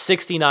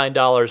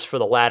 $69 for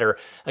the latter.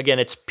 Again,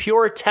 it's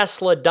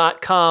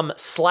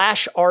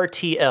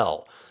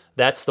puretesla.com/RTL.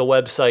 That's the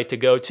website to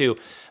go to.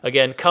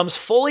 Again, comes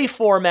fully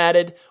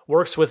formatted,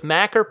 works with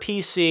Mac or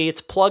PC.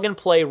 It's plug and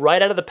play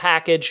right out of the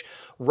package,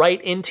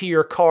 right into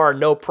your car,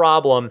 no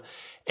problem.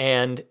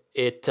 And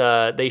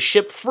they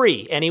ship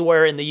free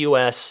anywhere in the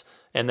US,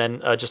 and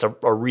then just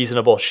a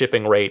reasonable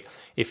shipping rate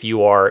if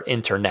you are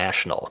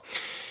international.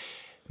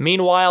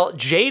 Meanwhile,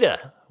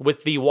 Jada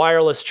with the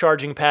wireless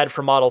charging pad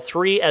for Model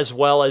 3, as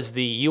well as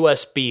the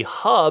USB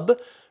hub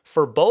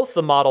for both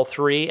the Model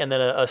 3 and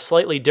then a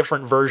slightly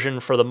different version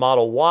for the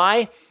Model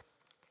Y.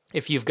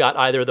 If you've got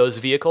either of those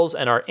vehicles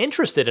and are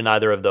interested in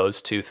either of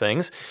those two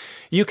things,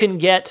 you can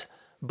get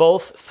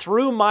both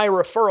through my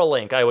referral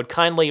link. I would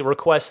kindly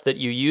request that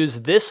you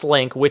use this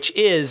link, which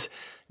is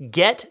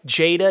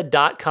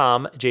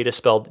getjada.com, Jada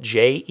spelled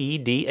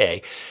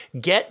Jeda,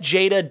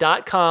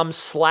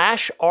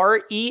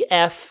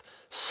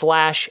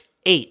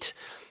 getjada.com/REF/8.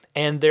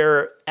 And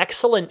their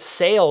excellent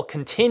sale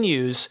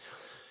continues.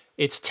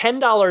 It's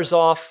 $10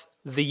 off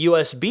the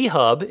USB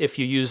hub if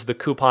you use the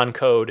coupon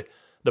code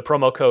the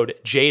promo code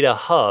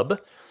JADAHUB.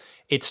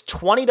 It's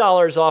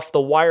 $20 off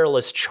the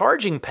wireless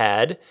charging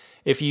pad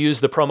if you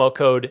use the promo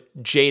code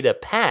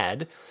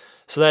JADAPAD.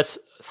 So that's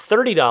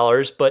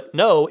 $30, but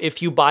no,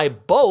 if you buy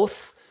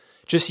both,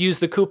 just use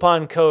the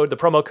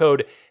promo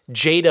code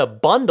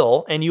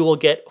JADABUNDLE, and you will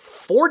get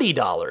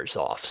 $40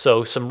 off.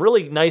 So some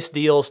really nice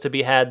deals to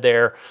be had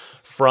there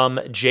from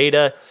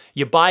Jada.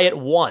 You buy it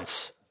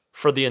once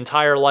for the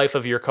entire life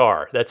of your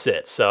car. That's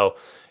it. So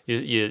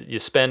you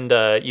spend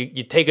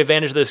you take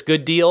advantage of this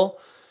good deal.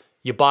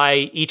 You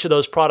buy each of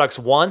those products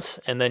once,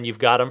 and then you've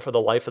got them for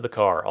the life of the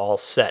car, all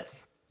set.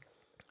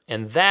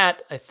 And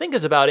that, I think,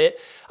 is about it.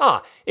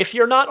 If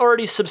you're not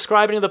already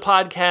subscribing to the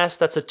podcast,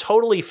 that's a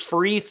totally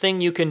free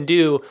thing you can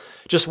do.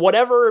 Just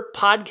whatever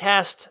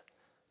podcast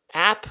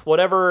app,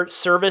 whatever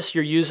service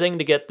you're using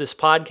to get this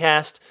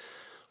podcast,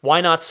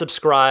 why not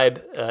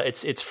subscribe?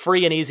 It's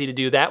free and easy to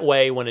do. That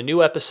way, when a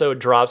new episode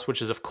drops,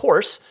 which is, of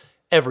course,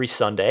 every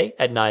Sunday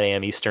at 9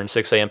 a.m. Eastern,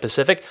 6 a.m.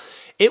 Pacific,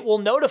 it will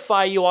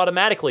notify you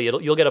automatically.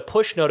 You'll get a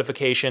push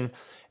notification,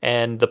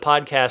 and the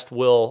podcast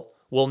will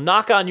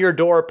knock on your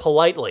door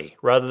politely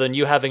rather than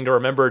you having to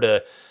remember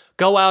to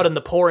go out in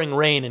the pouring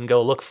rain and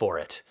go look for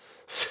it.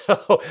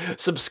 So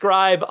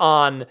subscribe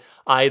on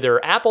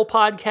either Apple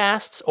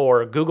Podcasts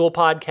or Google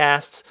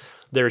Podcasts.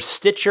 There's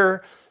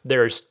Stitcher.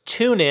 There's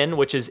TuneIn,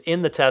 which is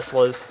in the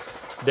Teslas.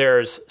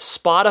 There's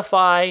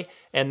Spotify.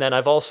 And then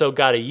I've also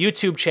got a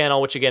YouTube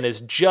channel, which again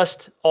is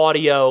just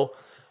audio.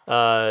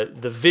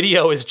 The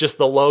video is just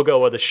the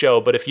logo of the show.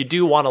 But if you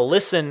do want to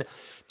listen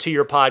to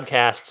your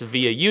podcasts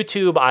via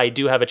YouTube, I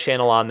do have a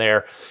channel on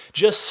there.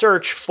 Just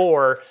search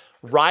for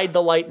Ride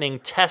the Lightning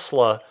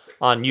Tesla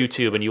on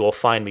YouTube, and you will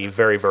find me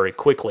very, very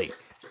quickly.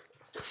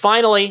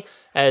 Finally,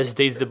 as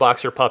Daisy the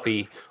Boxer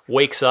Puppy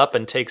wakes up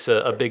and takes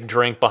a big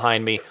drink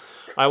behind me,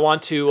 I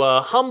want to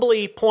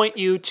humbly point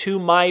you to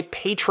my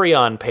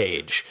Patreon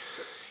page.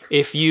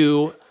 If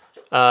you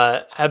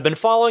have been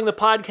following the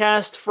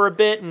podcast for a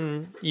bit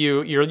and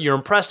you're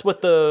impressed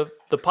with the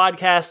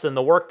podcast and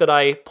the work that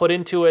I put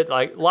into it,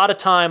 like a lot of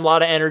time, a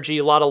lot of energy,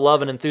 a lot of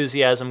love and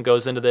enthusiasm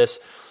goes into this.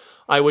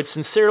 I would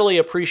sincerely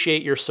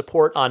appreciate your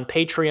support on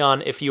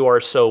Patreon if you are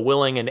so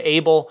willing and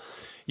able.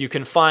 You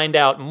can find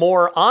out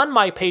more on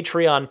my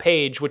Patreon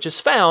page, which is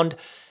found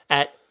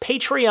at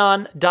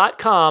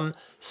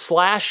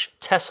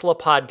patreon.com/Tesla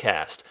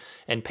Podcast.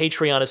 And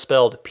Patreon is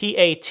spelled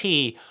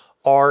Patreon.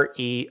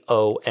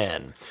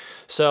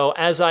 So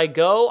as I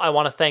go, I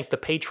want to thank the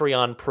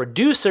Patreon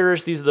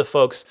producers. These are the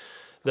folks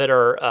that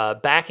are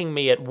backing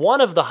me at one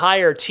of the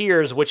higher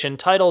tiers, which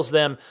entitles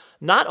them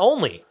not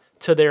only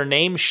to their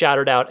name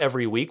shouted out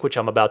every week, which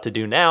I'm about to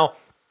do now,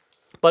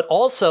 but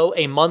also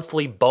a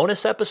monthly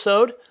bonus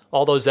episode,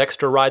 all those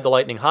extra Ride the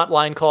Lightning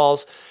hotline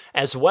calls,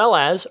 as well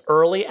as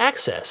early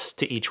access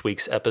to each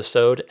week's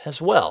episode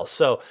as well.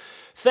 So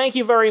thank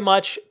you very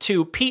much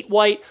to Pete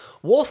White,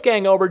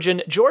 Wolfgang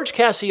Obergen, George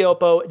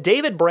Cassiopo,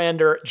 David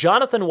Brander,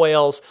 Jonathan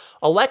Wales,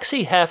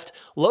 Alexi Heft,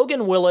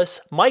 Logan Willis,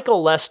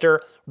 Michael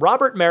Lester,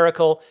 Robert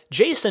Miracle,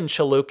 Jason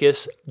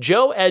Chalukas,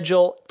 Joe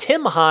Edgel,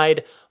 Tim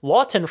Hyde,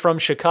 Lawton from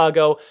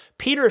Chicago,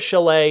 Peter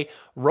Chalet,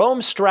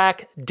 Rome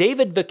Strack,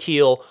 David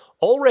Vakil,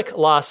 Ulrich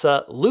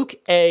Lassa, Luke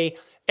A.,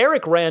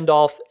 Eric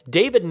Randolph,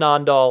 David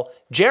Nondahl,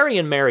 Jerry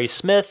and Mary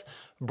Smith,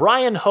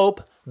 Brian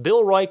Hope,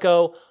 Bill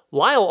Royko,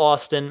 Lyle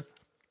Austin,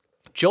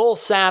 Joel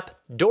Sapp,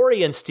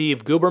 Dory and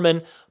Steve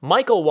Guberman,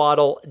 Michael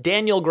Waddle,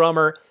 Daniel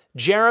Grummer,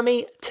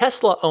 Jeremy,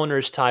 Tesla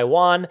Owners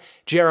Taiwan,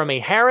 Jeremy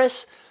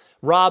Harris,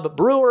 Rob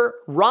Brewer,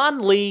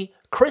 Ron Lee,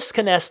 Chris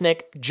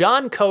Konesnik,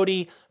 John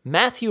Cody,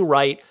 Matthew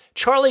Wright,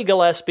 Charlie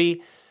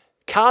Gillespie,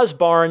 Kaz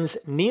Barnes,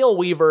 Neil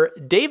Weaver,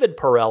 David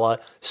Perella,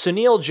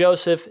 Sunil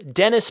Joseph,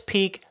 Dennis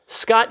Peak,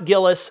 Scott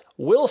Gillis,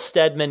 Will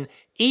Stedman,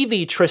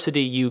 Evie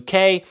Tricity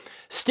UK,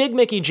 Stig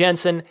Mickey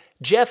Jensen,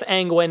 Jeff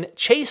Angwin,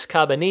 Chase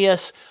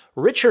Cabanillas,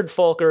 Richard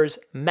Folkers,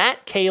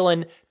 Matt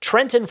Kalin,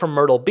 Trenton from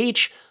Myrtle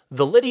Beach,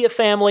 the Lydia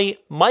family,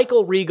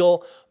 Michael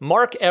Regal,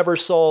 Mark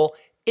Eversole,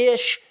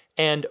 Ish,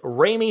 and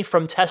Ramy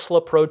from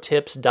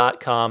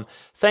TeslaProTips.com.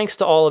 Thanks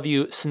to all of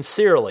you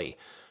sincerely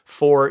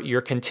for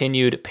your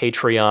continued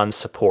Patreon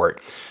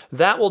support.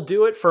 That will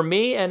do it for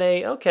me and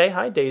okay,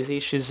 hi Daisy.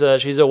 She's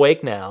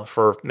awake now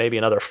for maybe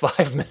another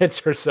 5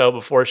 minutes or so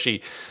before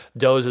she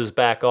dozes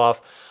back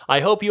off. I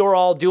hope you're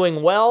all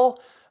doing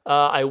well.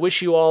 I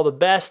wish you all the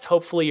best.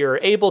 Hopefully you're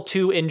able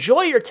to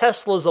enjoy your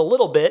Teslas a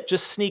little bit.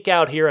 Just sneak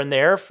out here and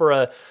there for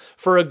a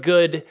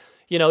good,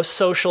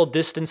 social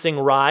distancing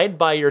ride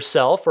by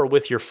yourself or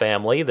with your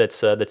family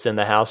that's in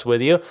the house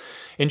with you.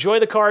 Enjoy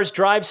the cars,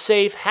 drive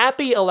safe,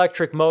 happy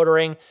electric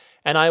motoring,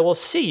 and I will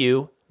see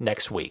you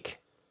next week.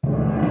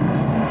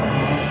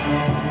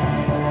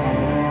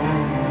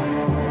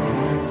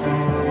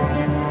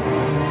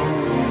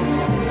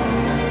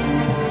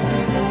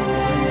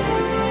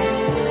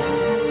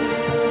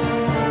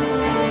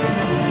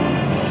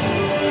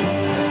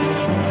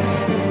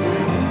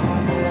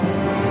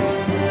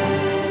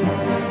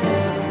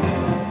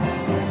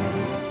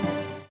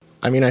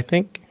 I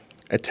think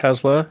a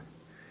Tesla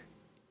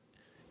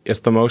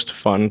is the most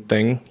fun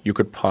thing you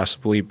could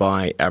possibly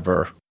buy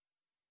ever.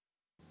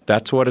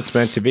 That's what it's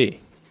meant to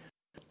be.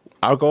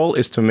 Our goal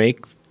is to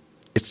make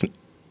it's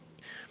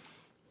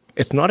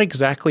not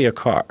exactly a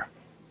car.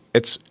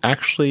 It's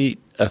actually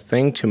a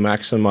thing to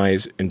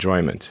maximize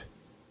enjoyment.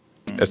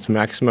 It's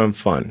maximum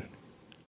fun.